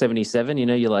 77.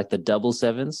 You're like the double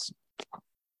sevens.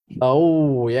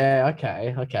 Oh, yeah.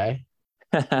 Okay.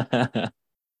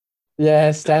 Yeah,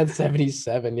 stand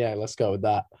 77. Yeah, let's go with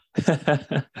that.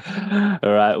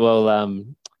 All right. Well,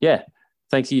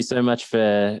 thank you so much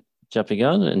for jumping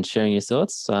on and sharing your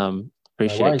thoughts.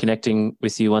 Appreciate connecting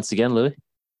with you once again, Louis.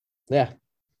 Yeah.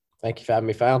 Thank you for having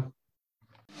me, Fal.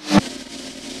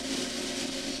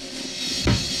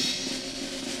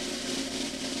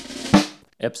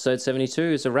 Episode 72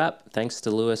 is a wrap. Thanks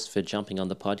to Lewis for jumping on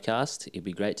the podcast. It'd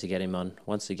be great to get him on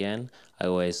once again. I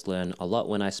always learn a lot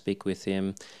when I speak with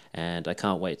him, and I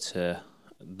can't wait to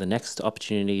the next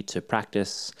opportunity to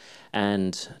practice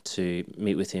and to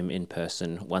meet with him in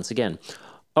person once again.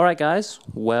 All right, guys.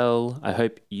 Well, I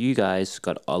hope you guys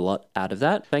got a lot out of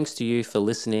that. Thanks to you for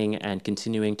listening and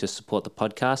continuing to support the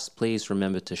podcast. Please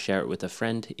remember to share it with a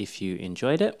friend if you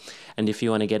enjoyed it. And if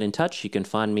you want to get in touch, you can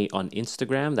find me on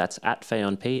Instagram. That's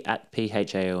 @Phaonp,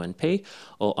 @PHAONP,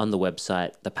 or on the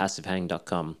website,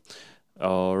 thepassivehang.com.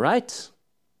 All right.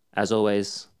 As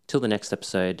always, till the next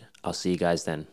episode, I'll see you guys then.